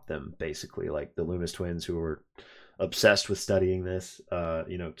stop them, basically, like the Loomis twins, who were obsessed with studying this.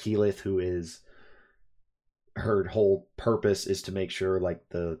 Keyleth, who is, her whole purpose is to make sure like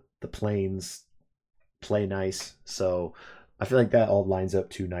the planes play nice. So I feel like that all lines up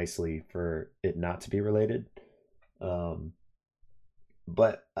too nicely for it not to be related.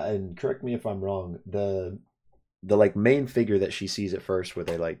 But, and correct me if I'm wrong, the like main figure that she sees at first, where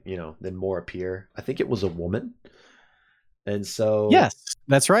they like, then more appear, I think it was a woman. And so yes,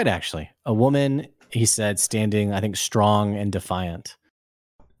 that's right. Actually, a woman, he said, standing, I think, strong and defiant.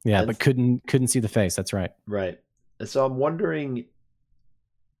 Yeah, but couldn't see the face. That's right. Right. And so I'm wondering,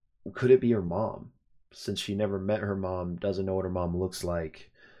 could it be her mom? Since she never met her mom, doesn't know what her mom looks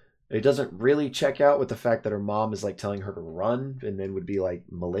like. It doesn't really check out with the fact that her mom is like telling her to run and then would be like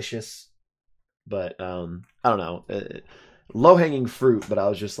malicious. But I don't know. Low hanging fruit, but I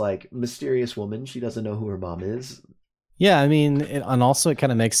was just like, mysterious woman. She doesn't know who her mom is. Yeah, I mean, and also it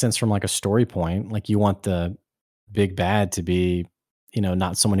kind of makes sense from like a story point. Like you want the big bad to be,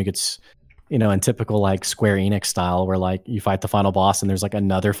 not someone who gets, in typical like Square Enix style, where like you fight the final boss and there's like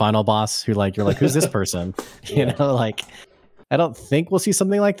another final boss who like, you're like, who's this person? Like I don't think we'll see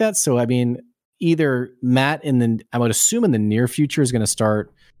something like that. So, I mean, either Matt I would assume in the near future is going to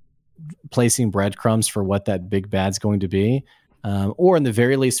start placing breadcrumbs for what that big bad's going to be. Or in the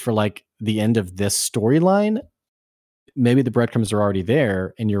very least for like the end of this storyline, maybe the breadcrumbs are already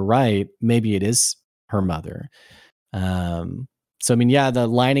there, and you're right. Maybe it is her mother. So, I mean, yeah, the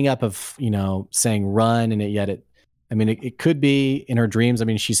lining up of, saying run, and it could be in her dreams. I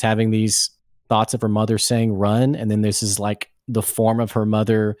mean, she's having these thoughts of her mother saying run, and then this is like the form of her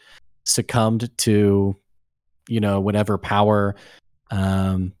mother succumbed to, whatever power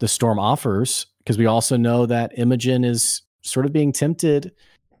the storm offers. Because we also know that Imogen is sort of being tempted,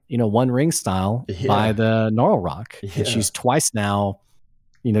 One Ring style, by the Gnarl Rock. Yeah. And she's twice now,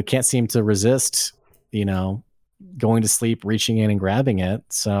 can't seem to resist, going to sleep, reaching in and grabbing it.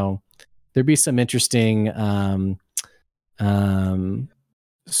 So there'd be some interesting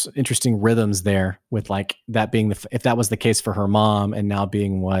rhythms there with like that being if that was the case for her mom and now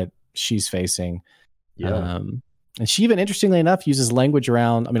being what she's facing. Yeah. And she even, interestingly enough, uses language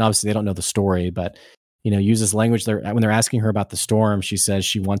around, I mean, obviously they don't know the story, but uses language there when they're asking her about the storm. She says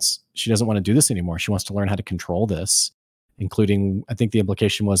she doesn't want to do this anymore. She wants to learn how to control this, including, I think the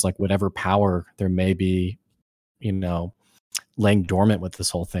implication was like whatever power there may be, laying dormant with this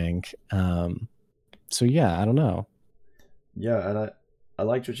whole thing. So yeah, I don't know. Yeah. And I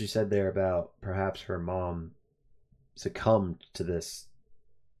liked what you said there about perhaps her mom succumbed to this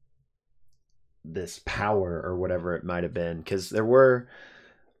power or whatever it might have been. Because there were,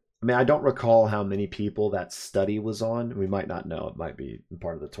 I don't recall how many people that study was on. We might not know. It might be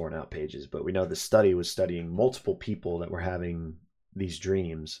part of the torn out pages, but we know the study was studying multiple people that were having these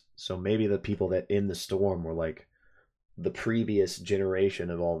dreams. So maybe the people that in the storm were like the previous generation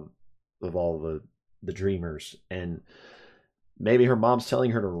of all the dreamers. And maybe her mom's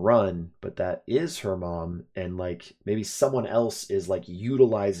telling her to run, but that is her mom. And like maybe someone else is like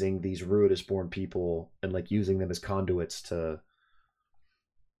utilizing these Ruidus born people and like using them as conduits to,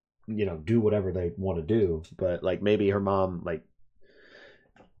 do whatever they want to do. But like maybe her mom, like,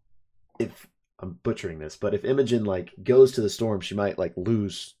 if I'm butchering this, but if Imogen like goes to the storm, she might like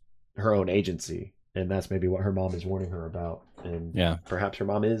lose her own agency. And that's maybe what her mom is warning her about. And yeah, perhaps her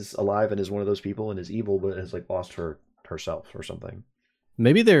mom is alive and is one of those people and is evil, but has like lost herself or something.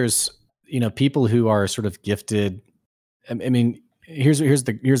 Maybe there's, people who are sort of gifted. I mean, here's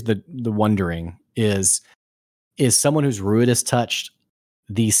the wondering is someone who's Ruidus touched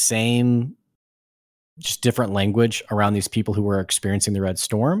the same, just different language around these people who were experiencing the Red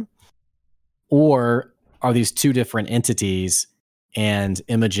Storm? Or are these two different entities and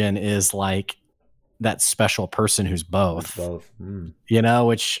Imogen is like that special person who's both?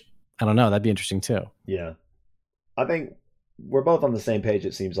 Which I don't know. That'd be interesting too. Yeah. I think we're both on the same page.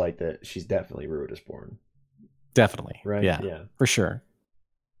 It seems like that she's definitely Ruidus born. Definitely. Right. Yeah. For sure.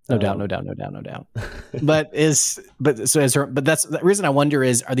 No doubt. But that's the reason I wonder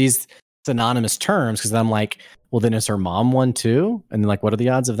is, are these synonymous terms? Because I'm like, well, then is her mom one too? And like, what are the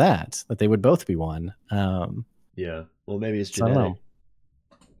odds of that they would both be one? Yeah. Well, maybe it's genetic.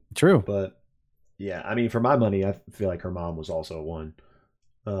 True. But yeah, I mean, for my money, I feel like her mom was also one.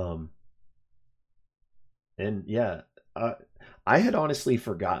 And yeah, I had honestly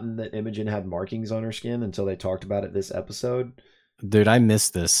forgotten that Imogen had markings on her skin until they talked about it this episode. dude, I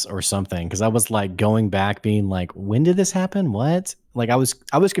missed this or something because I was like going back, being like, when did this happen? What? Like I was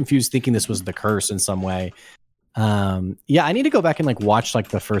confused, thinking this was the curse in some way. Yeah, I need to go back and like watch like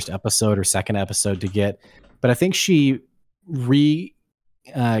the first episode or second episode to get, but I think she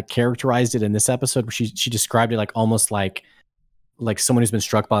characterized it in this episode where she described it like almost like someone who's been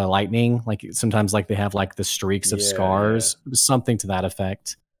struck by lightning. Like sometimes like they have like the streaks of scars, something to that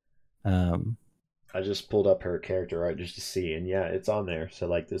effect. I just pulled up her character art just to see, and yeah, it's on there. So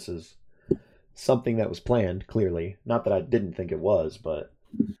like this is something that was planned, clearly. Not that I didn't think it was, but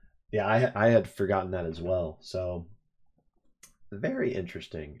yeah, I had forgotten that as well. So very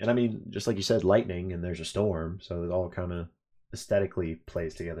interesting. And I mean, just like you said, lightning and there's a storm, so it all kind of aesthetically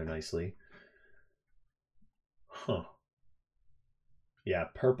plays together nicely. Huh. Yeah,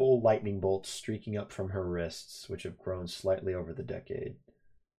 purple lightning bolts streaking up from her wrists, which have grown slightly over the decade.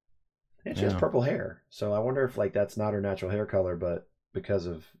 And she has purple hair, so I wonder if like that's not her natural hair color, but because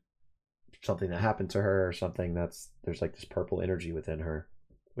of something that happened to her or something, there's like this purple energy within her,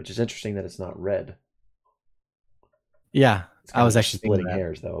 which is interesting that it's not red. Yeah, I was actually splitting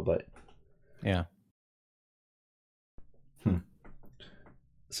hairs though, but yeah.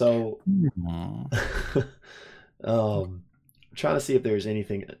 So, trying to see if there's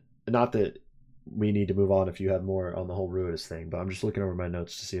anything. Not that we need to move on if you have more on the whole Ruidus thing, but I'm just looking over my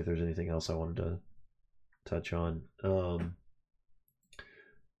notes to see if there's anything else I wanted to touch on. All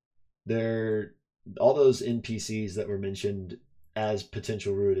those NPCs that were mentioned as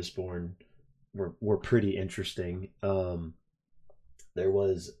potential Ruidusborn were pretty interesting. There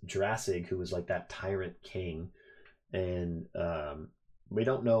was Drassig, who was like that tyrant king, and we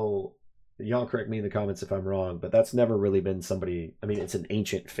don't know. Y'all correct me in the comments if I'm wrong, but that's never really been somebody. I mean, it's an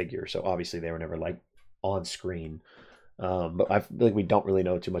ancient figure, so obviously they were never like on screen. But I feel like we don't really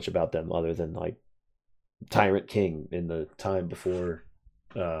know too much about them other than like Tyrant King in the time before,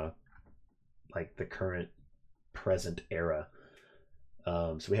 like the current present era.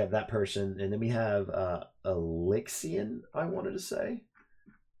 So we have that person, and then we have Elixian, I wanted to say,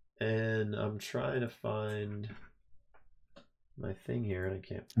 and I'm trying to find my thing here, and I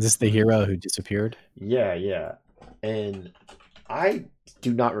can't. Is this the hero who disappeared? Yeah. And I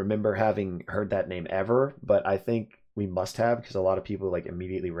do not remember having heard that name ever, but I think we must have, because a lot of people like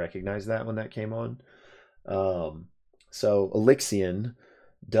immediately recognized that when that came on. So Elixian,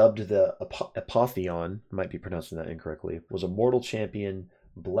 dubbed the Apotheon, might be pronouncing that incorrectly, was a mortal champion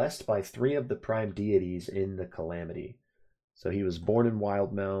blessed by 3 of the prime deities in the Calamity. So he was born in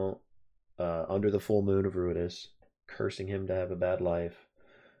Wildemount, under the full moon of Ruidus, cursing him to have a bad life.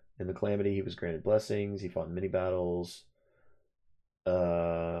 In the Calamity, he was granted blessings. He fought in many battles.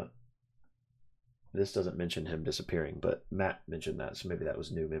 This doesn't mention him disappearing, but Matt mentioned that, so maybe that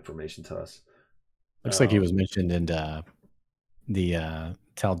was new information to us. Looks like he was mentioned in the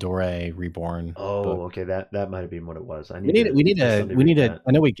Tal'Dorei Reborn. Oh, book. Okay, that might have been what it was. We need to.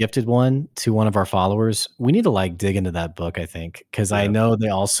 I know we gifted one to one of our followers. We need to like dig into that book, I think, because I know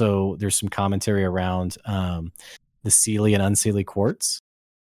there's some commentary around the Seelie and Unseelie quartz,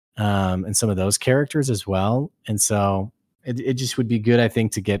 and some of those characters as well. And so it just would be good, I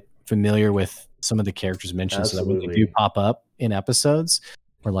think, to get familiar with some of the characters mentioned. Absolutely. So that when they do pop up in episodes,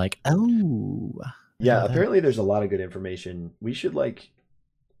 we're like, oh. Yeah, apparently there's a lot of good information. We should like,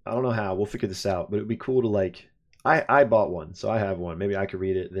 I don't know how, we'll figure this out, but it'd be cool to like, I bought one, so I have one. Maybe I could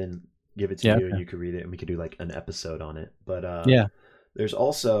read it, then give it to you, and you could read it, and we could do like an episode on it. But there's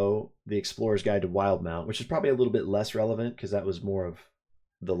also the Explorer's Guide to Wildemount, which is probably a little bit less relevant because that was more of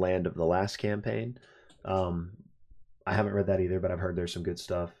the land of the last campaign. I haven't read that either, but I've heard there's some good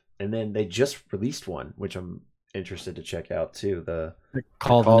stuff. And then they just released one, which I'm interested to check out too.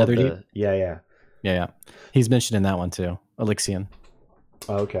 Called Netherdeep. Yeah. He's mentioned in that one too, Elixian.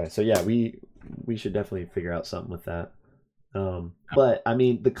 Okay, so yeah, we should definitely figure out something with that. But I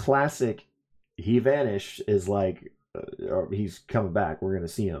mean, the classic, he vanished is like, or he's coming back. We're gonna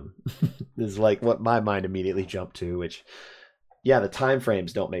see him. Is like what my mind immediately jumped to. Which, yeah, the time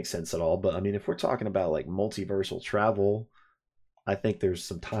frames don't make sense at all. But I mean, if we're talking about like multiversal travel, I think there's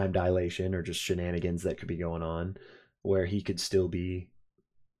some time dilation or just shenanigans that could be going on, where he could still be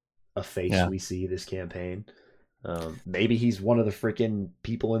a face we see this campaign. Maybe he's one of the freaking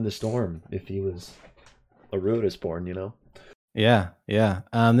people in the storm if he was a Ruidusborn, you know? Yeah.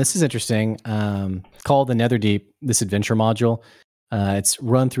 This is interesting. Called the Netherdeep, this adventure module. It's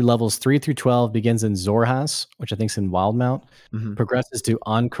run through levels 3 through 12, begins in Xhorhas, which I think is in Wildemount, progresses to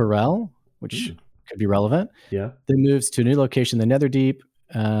Ahn'Qirel, which could be relevant. Yeah. Then moves to a new location, the Netherdeep,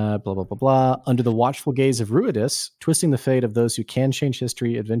 blah, blah, blah, blah. Under the watchful gaze of Ruidus, twisting the fate of those who can change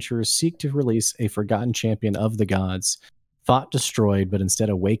history, adventurers seek to release a forgotten champion of the gods. thought destroyed, but instead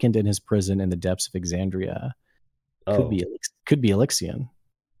awakened in his prison in the depths of Exandria. Could be Elixion.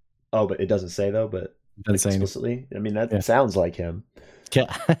 Oh, but it doesn't say though. But like explicitly, I mean that sounds like him.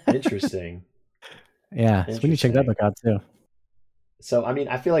 Yeah. Interesting. Yeah, so we need to check that book out too. So I mean,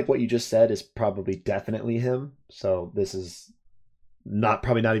 I feel like what you just said is probably definitely him. So this is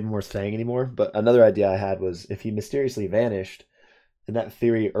probably not even worth saying anymore. But another idea I had was if he mysteriously vanished, and that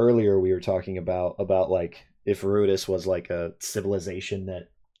theory earlier we were talking about like if Ruidus was like a civilization that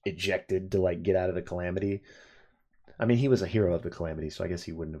ejected to like get out of the calamity. I mean, he was a hero of the calamity, so I guess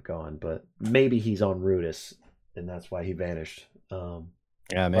he wouldn't have gone. But maybe he's on Ruidus, and that's why he vanished.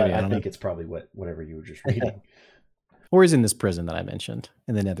 Yeah, maybe. I think it's probably whatever you were just reading. Or he's in this prison that I mentioned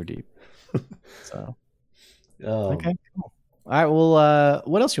in the Netherdeep. So, okay, cool. All right. Well,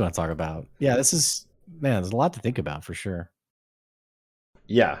 what else you want to talk about? Yeah, there's a lot to think about for sure.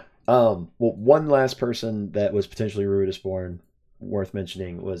 Yeah. Well, one last person that was potentially Ruidus born worth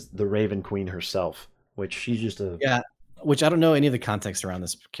mentioning was the Raven Queen herself, which she's just which I don't know any of the context around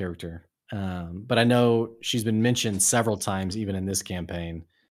this character. But I know she's been mentioned several times, even in this campaign.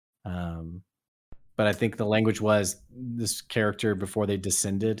 But I think the language was this character before they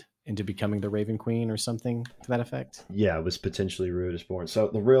descended into becoming the Raven Queen or something to that effect. Yeah, it was potentially Ruidus born. So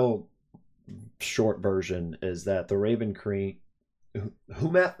the real short version is that the Raven Queen,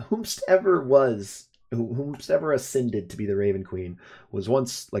 whomsoever ascended to be the Raven Queen, was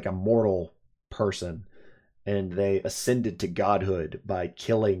once like a mortal person, and they ascended to godhood by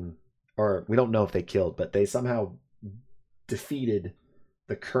killing, or we don't know if they killed, but they somehow defeated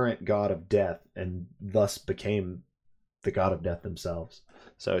the current god of death and thus became the god of death themselves.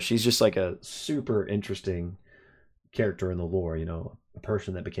 So she's just like a super interesting character in the lore, you know, a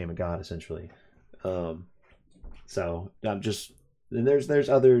person that became a god essentially. So I'm just, and there's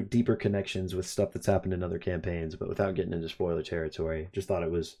other deeper connections with stuff that's happened in other campaigns, but without getting into spoiler territory, just thought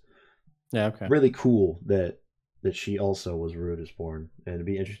it was really cool that she also was Ruidus born, and it'd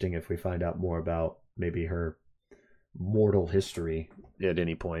be interesting if we find out more about maybe her mortal history at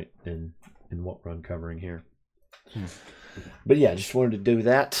any point in what we're uncovering here. But yeah, just wanted to do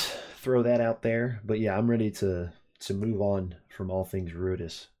that, throw that out there. But yeah, I'm ready to move on from all things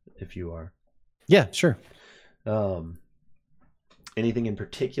Ruidus, if you are. Yeah, sure. Anything in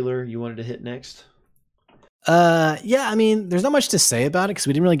particular you wanted to hit next? Yeah, I mean, there's not much to say about it because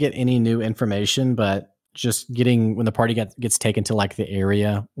we didn't really get any new information, but just when the party gets taken to like the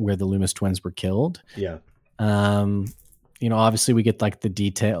area where the Loomis twins were killed. Yeah. You know, obviously we get like the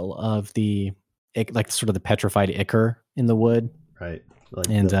detail of the sort of the petrified ichor in the wood, right? Like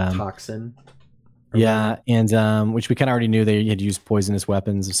and the toxin. Yeah, and which we kind of already knew they had used poisonous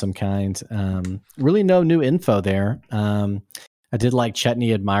weapons of some kind. Really, no new info there. I did like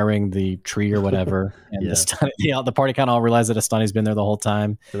Chetney admiring the tree or whatever, and the party kind of all realized that Astani's been there the whole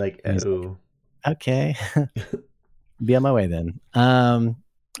time. They're like, oh, okay, be on my way then.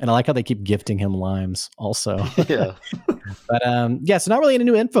 And I like how they keep gifting him limes also. Yeah. But so not really any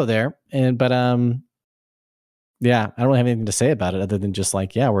new info there. But I don't really have anything to say about it other than just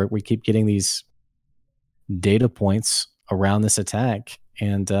like, we keep getting these data points around this attack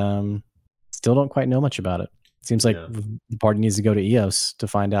and still don't quite know much about it. It seems like the party needs to go to Eos to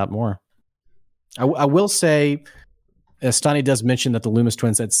find out more. I will say, Astani does mention that the Loomis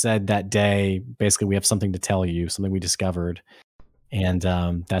twins had said that day, basically, we have something to tell you, something we discovered. And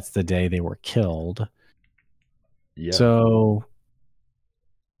that's the day they were killed. Yeah. So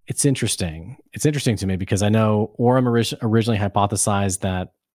it's interesting. It's interesting to me because I know Orym originally hypothesized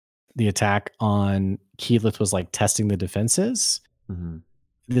that the attack on Keyleth was like testing the defenses. Mm-hmm.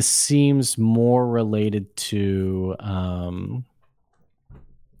 This seems more related to,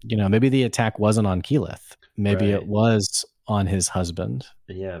 maybe the attack wasn't on Keyleth. Maybe it was on his husband.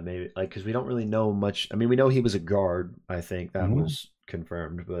 Yeah, maybe like because we don't really know much. I mean, we know he was a guard. I think that was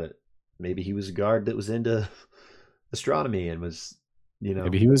confirmed, but maybe he was a guard that was into astronomy and was,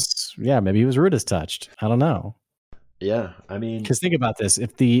 maybe he was Ruidus touched. I don't know. Yeah, I mean, because think about this: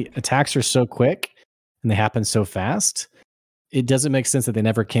 if the attacks are so quick and they happen so fast, it doesn't make sense that they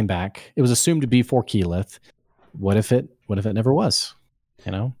never came back. It was assumed to be for Keyleth. What if it never was?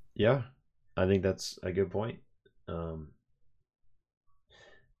 Yeah, I think that's a good point. I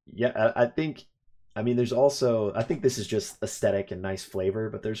think there's also, I think this is just aesthetic and nice flavor,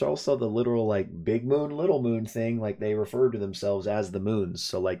 but there's also the literal like big moon, little moon thing. Like they refer to themselves as the moons.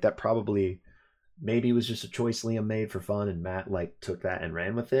 So like that probably maybe was just a choice Liam made for fun and Matt like took that and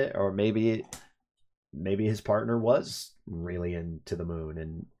ran with it. Or maybe his partner was really into the moon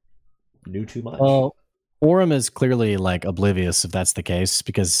and knew too much. Well, Orym is clearly like oblivious if that's the case,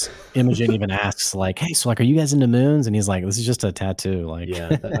 because Imogen even asks like, "Hey, so like, are you guys into moons?" And he's like, "This is just a tattoo." Like,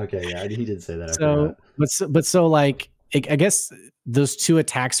 yeah, okay, yeah, he did say that. So, but like, I guess those two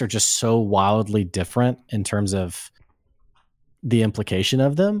attacks are just so wildly different in terms of the implication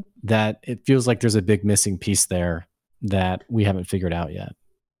of them that it feels like there's a big missing piece there that we haven't figured out yet.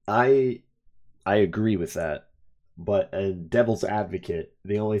 I agree with that, but devil's advocate,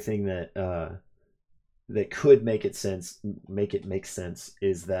 the only thing that that could make it make sense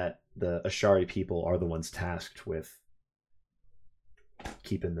is that the Ashari people are the ones tasked with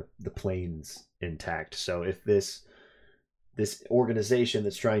keeping the planes intact. So if this organization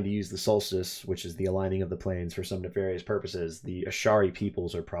that's trying to use the solstice, which is the aligning of the planes for some nefarious purposes, the Ashari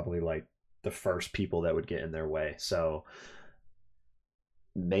peoples are probably like the first people that would get in their way. So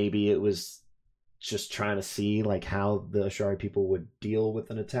maybe it was just trying to see like how the Ashari people would deal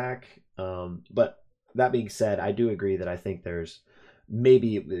with an attack. But that being said, I do agree that I think there's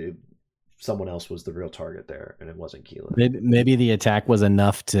maybe someone else was the real target there, and it wasn't Keyleth. Maybe the attack was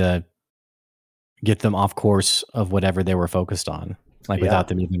enough to get them off course of whatever they were focused on, like without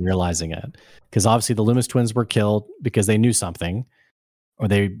them even realizing it. Because obviously the Loomis twins were killed because they knew something, or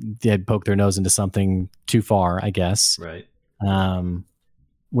they had poked their nose into something too far, I guess. Right.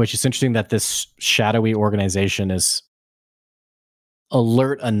 Which is interesting that this shadowy organization is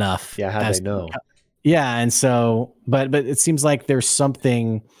alert enough. Yeah, how they know. Yeah, and so, but it seems like there's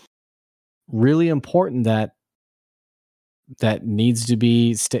something really important that needs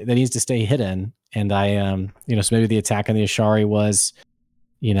to stay hidden. And I, so maybe the attack on the Ashari was,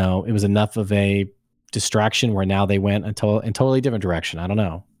 it was enough of a distraction where now they went in totally different direction. I don't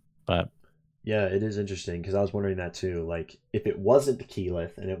know, but yeah, it is interesting because I was wondering that too. Like, if it wasn't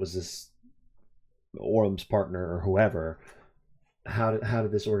Keyleth and it was this Orym's partner or whoever, how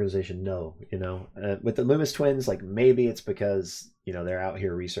did this organization know? With the Loomis twins, like maybe it's because they're out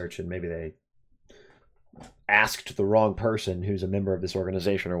here researching. Maybe they asked the wrong person who's a member of this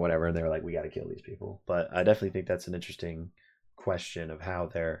organization or whatever, and they were like, "We got to kill these people." But I definitely think that's an interesting question of how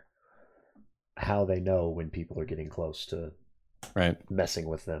they know when people are getting close to messing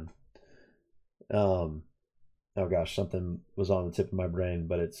with them. Oh gosh, something was on the tip of my brain,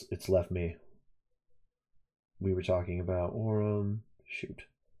 but it's left me. We were talking about Orym. Shoot.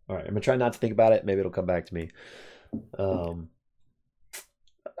 All right, I'm gonna try not to think about it. Maybe it'll come back to me.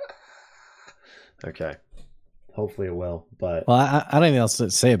 Okay. Hopefully it will. But I don't have anything else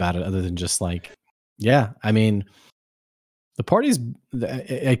to say about it other than just like, yeah. I mean, the party's.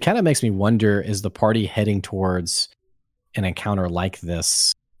 It kind of makes me wonder: is the party heading towards an encounter like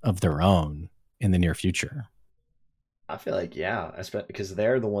this of their own in the near future? I feel like, yeah, because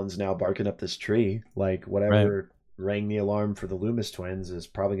they're the ones now barking up this tree. Like, whatever rang the alarm for the Loomis twins is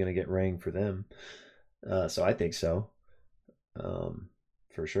probably going to get rang for them. So I think so.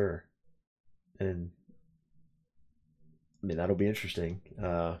 For sure. And I mean, that'll be interesting.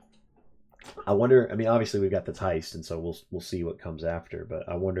 I wonder, I mean, obviously we've got the heist, and so we'll see what comes after, but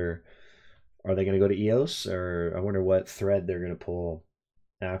I wonder, are they going to go to Eos, or I wonder what thread they're going to pull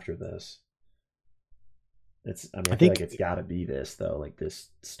after this. I feel like it's got to be this though, like this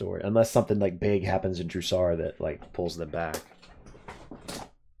story, unless something like big happens in Drusar that like pulls them back.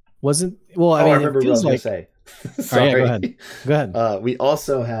 I remember what I was going to say. Sorry. Right, go ahead. We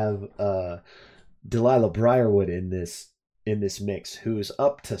also have Delilah Briarwood in this mix, who's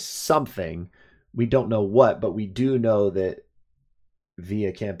up to something. We don't know what, but we do know that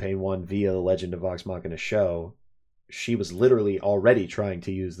via Campaign 1, via the Legend of Vox Machina show, she was literally already trying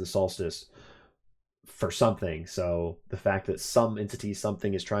to use the Solstice for something. So the fact that some entity,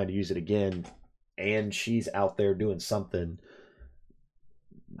 something is trying to use it again, and she's out there doing something,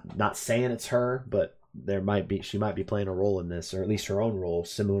 not saying it's her, but she might be playing a role in this, or at least her own role,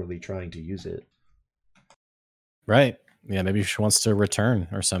 similarly trying to use it. Right. Yeah, maybe she wants to return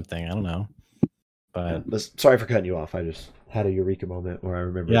or something. I don't know. But sorry for cutting you off. I just had a eureka moment where I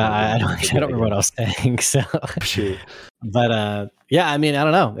remember. Yeah, I don't remember what I was saying. So, but yeah, I mean, I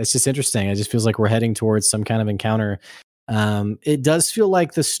don't know. It's just interesting. It just feels like we're heading towards some kind of encounter. It does feel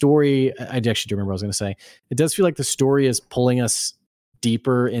like the story. I actually do remember what I was going to say. It does feel like the story is pulling us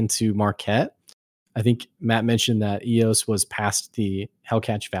deeper into Marquette. I think Matt mentioned that Eos was past the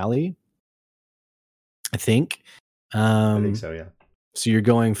Hellcatch Valley. I think so. Yeah. So you're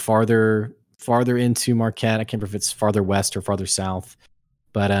going farther into Marquette. I can't remember if it's farther west or farther south,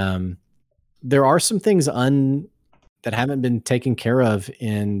 but there are some things that haven't been taken care of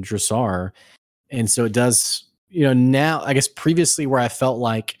in Drusar, and so it does. Now I guess previously where I felt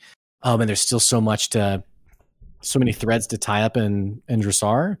like, oh man, there's still so many threads to tie up in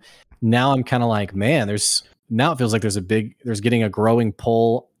Drusar. now I'm kind of like, man, now it feels like there's getting a growing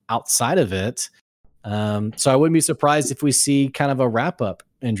pull outside of it. So I wouldn't be surprised if we see kind of a wrap up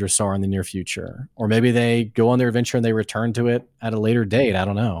in Dressar in the near future, or maybe they go on their adventure and they return to it at a later date. I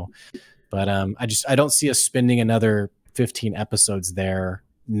don't know, but I don't see us spending another 15 episodes there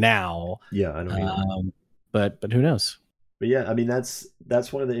now. Yeah, I don't either. But who knows? But yeah, I mean that's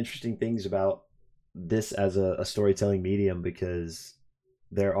one of the interesting things about this as a storytelling medium, because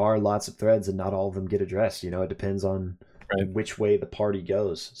there are lots of threads and not all of them get addressed. It depends on which way the party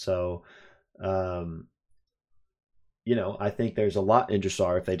goes. So I think there's a lot in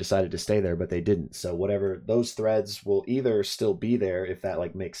Dressar if they decided to stay there, but they didn't. So whatever, those threads will either still be there if that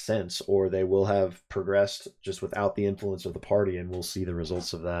like makes sense, or they will have progressed just without the influence of the party, and we'll see the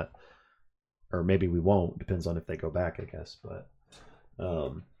results of that. Or maybe we won't. Depends on if they go back, I guess. But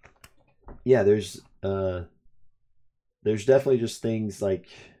yeah, there's definitely just things like,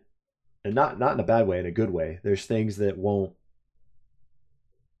 and not in a bad way, in a good way. There's things that won't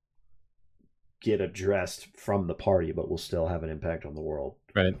get addressed from the party, but will still have an impact on the world.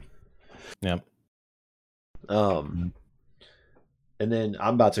 Right. Yeah. And then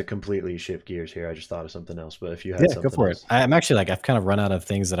I'm about to completely shift gears here. I just thought of something else, but if you had something go for else. it. I'm actually I've kind of run out of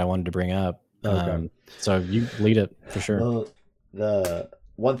things that I wanted to bring up. Okay. So you lead it for sure. Well, the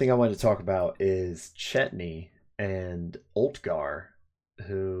one thing I wanted to talk about is Chetney and Ultgar,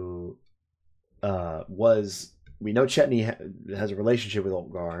 who we know Chetney has a relationship with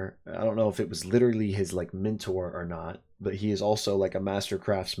Ultgar. I don't know if it was literally his like mentor or not, but he is also like a master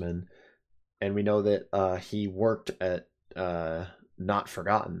craftsman, and we know that he worked at Not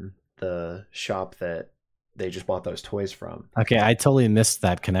Forgotten, the shop that they just bought those toys from. Okay, I totally missed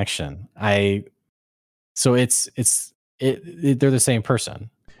that connection. So they're the same person.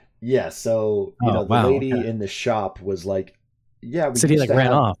 Yeah, so the lady in the shop was like, yeah, we said he like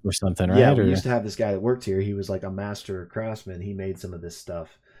ran off or something, right? Yeah, we used to have this guy that worked here. He was like a master craftsman. He made some of this stuff,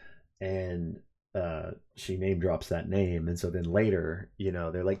 and she name drops that name. And so then later,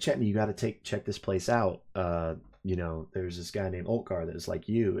 they're like, Chetney, you got to check this place out. There's this guy named Ultgar that is like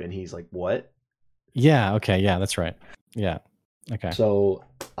you, and he's like, what? Yeah. Okay. Yeah, that's right. Yeah. Okay. So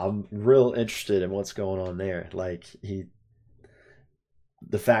I'm real interested in what's going on there. Like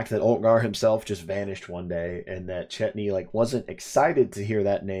the fact that Ultgar himself just vanished one day, and that Chetney like wasn't excited to hear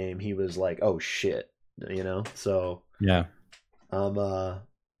that name. He was like, "Oh shit," So yeah. Well,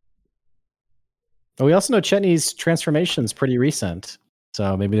 we also know Chetney's transformation is pretty recent,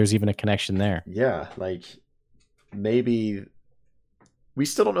 so maybe there's even a connection there. Yeah, like maybe we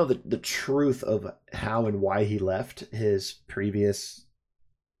still don't know the truth of how and why he left his previous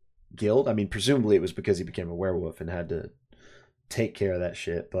guild. I mean, presumably it was because he became a werewolf and had to take care of that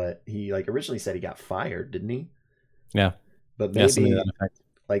shit, but he like originally said he got fired, didn't he? Yeah. But maybe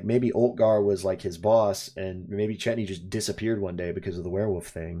maybe Ultgar was like his boss, and maybe Chetney just disappeared one day because of the werewolf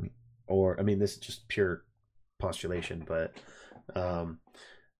thing. Or I mean, this is just pure postulation, but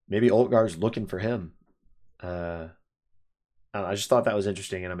maybe Ultgar's looking for him. I just thought that was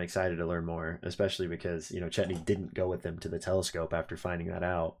interesting, and I'm excited to learn more, especially because Chetney didn't go with them to the telescope after finding that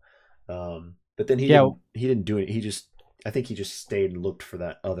out. But then he didn't do it. I think he just stayed and looked for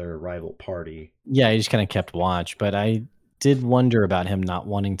that other rival party. Yeah, he just kind of kept watch. But I did wonder about him not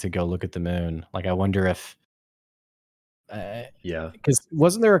wanting to go look at the moon. Like, I wonder if because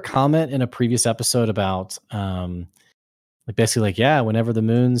wasn't there a comment in a previous episode about like basically like, yeah, whenever the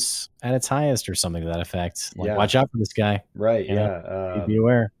moon's at its highest or something to that effect, like watch out for this guy, right? Be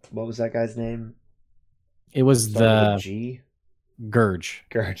aware. What was that guy's name? It was the G. Gurge,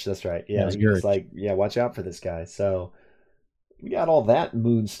 that's right. Yeah, he was like, yeah, watch out for this guy. So we got all that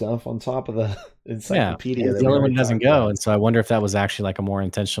moon stuff on top of the encyclopedia. Yeah, the other one doesn't go, and so I wonder if that was actually like a more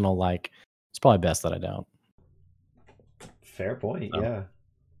intentional, like, it's probably best that I don't. Fair point. Oh. Yeah.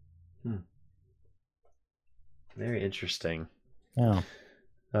 Very interesting. Yeah.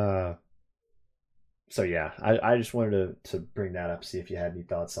 So yeah, I just wanted to bring that up, see if you had any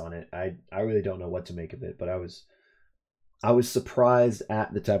thoughts on it. I really don't know what to make of it, but I was surprised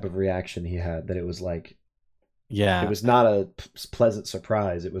at the type of reaction he had, that it was like, it was not a pleasant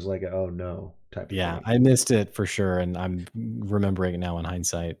surprise. It was like a, oh no type of thing. I missed it for sure, and I'm remembering it now in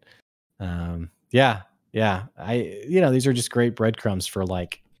hindsight. These are just great breadcrumbs for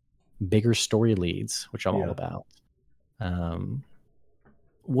like bigger story leads, which I'm all about.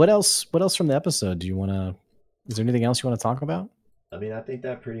 What else from the episode is there anything else you want to talk about? I mean, I think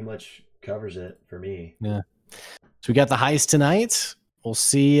that pretty much covers it for me. Yeah. So we got the heist tonight. We'll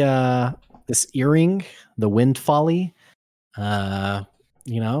see this earring, the Wind Folly. If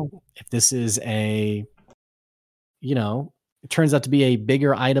this is a it turns out to be a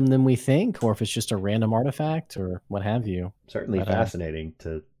bigger item than we think, or if it's just a random artifact or what have you. Certainly fascinating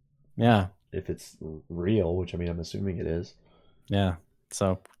to, if it's real, which I mean, I'm assuming it is. Yeah.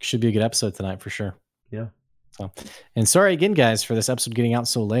 So should be a good episode tonight for sure. Yeah. So, and sorry again, guys, for this episode getting out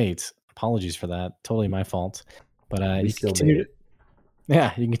so late. Apologies for that. Totally my fault. But we still made it.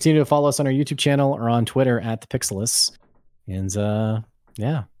 Yeah, you can continue to follow us on our YouTube channel or on Twitter at the Pixelists. And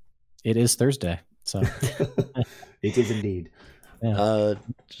yeah, it is Thursday. So it is indeed. Yeah.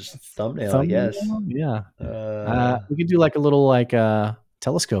 Just thumbnail, I guess. Yeah. We could do like a little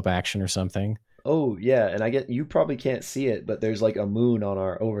telescope action or something. Oh yeah, and I get you probably can't see it, but there's like a moon on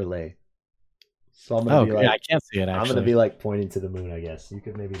our overlay. So I'm gonna be like, I can't see it. Actually, I'm gonna be like pointing to the moon. I guess you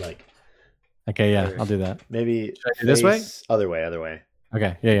could maybe like. Okay, yeah, I'll do that. Maybe should I do this way? Other way.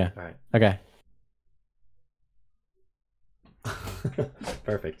 Okay, yeah. All right. Okay.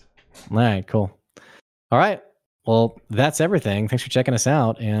 Perfect. All right, cool. All right. Well, that's everything. Thanks for checking us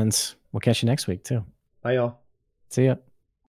out, and we'll catch you next week too. Bye, y'all. See ya.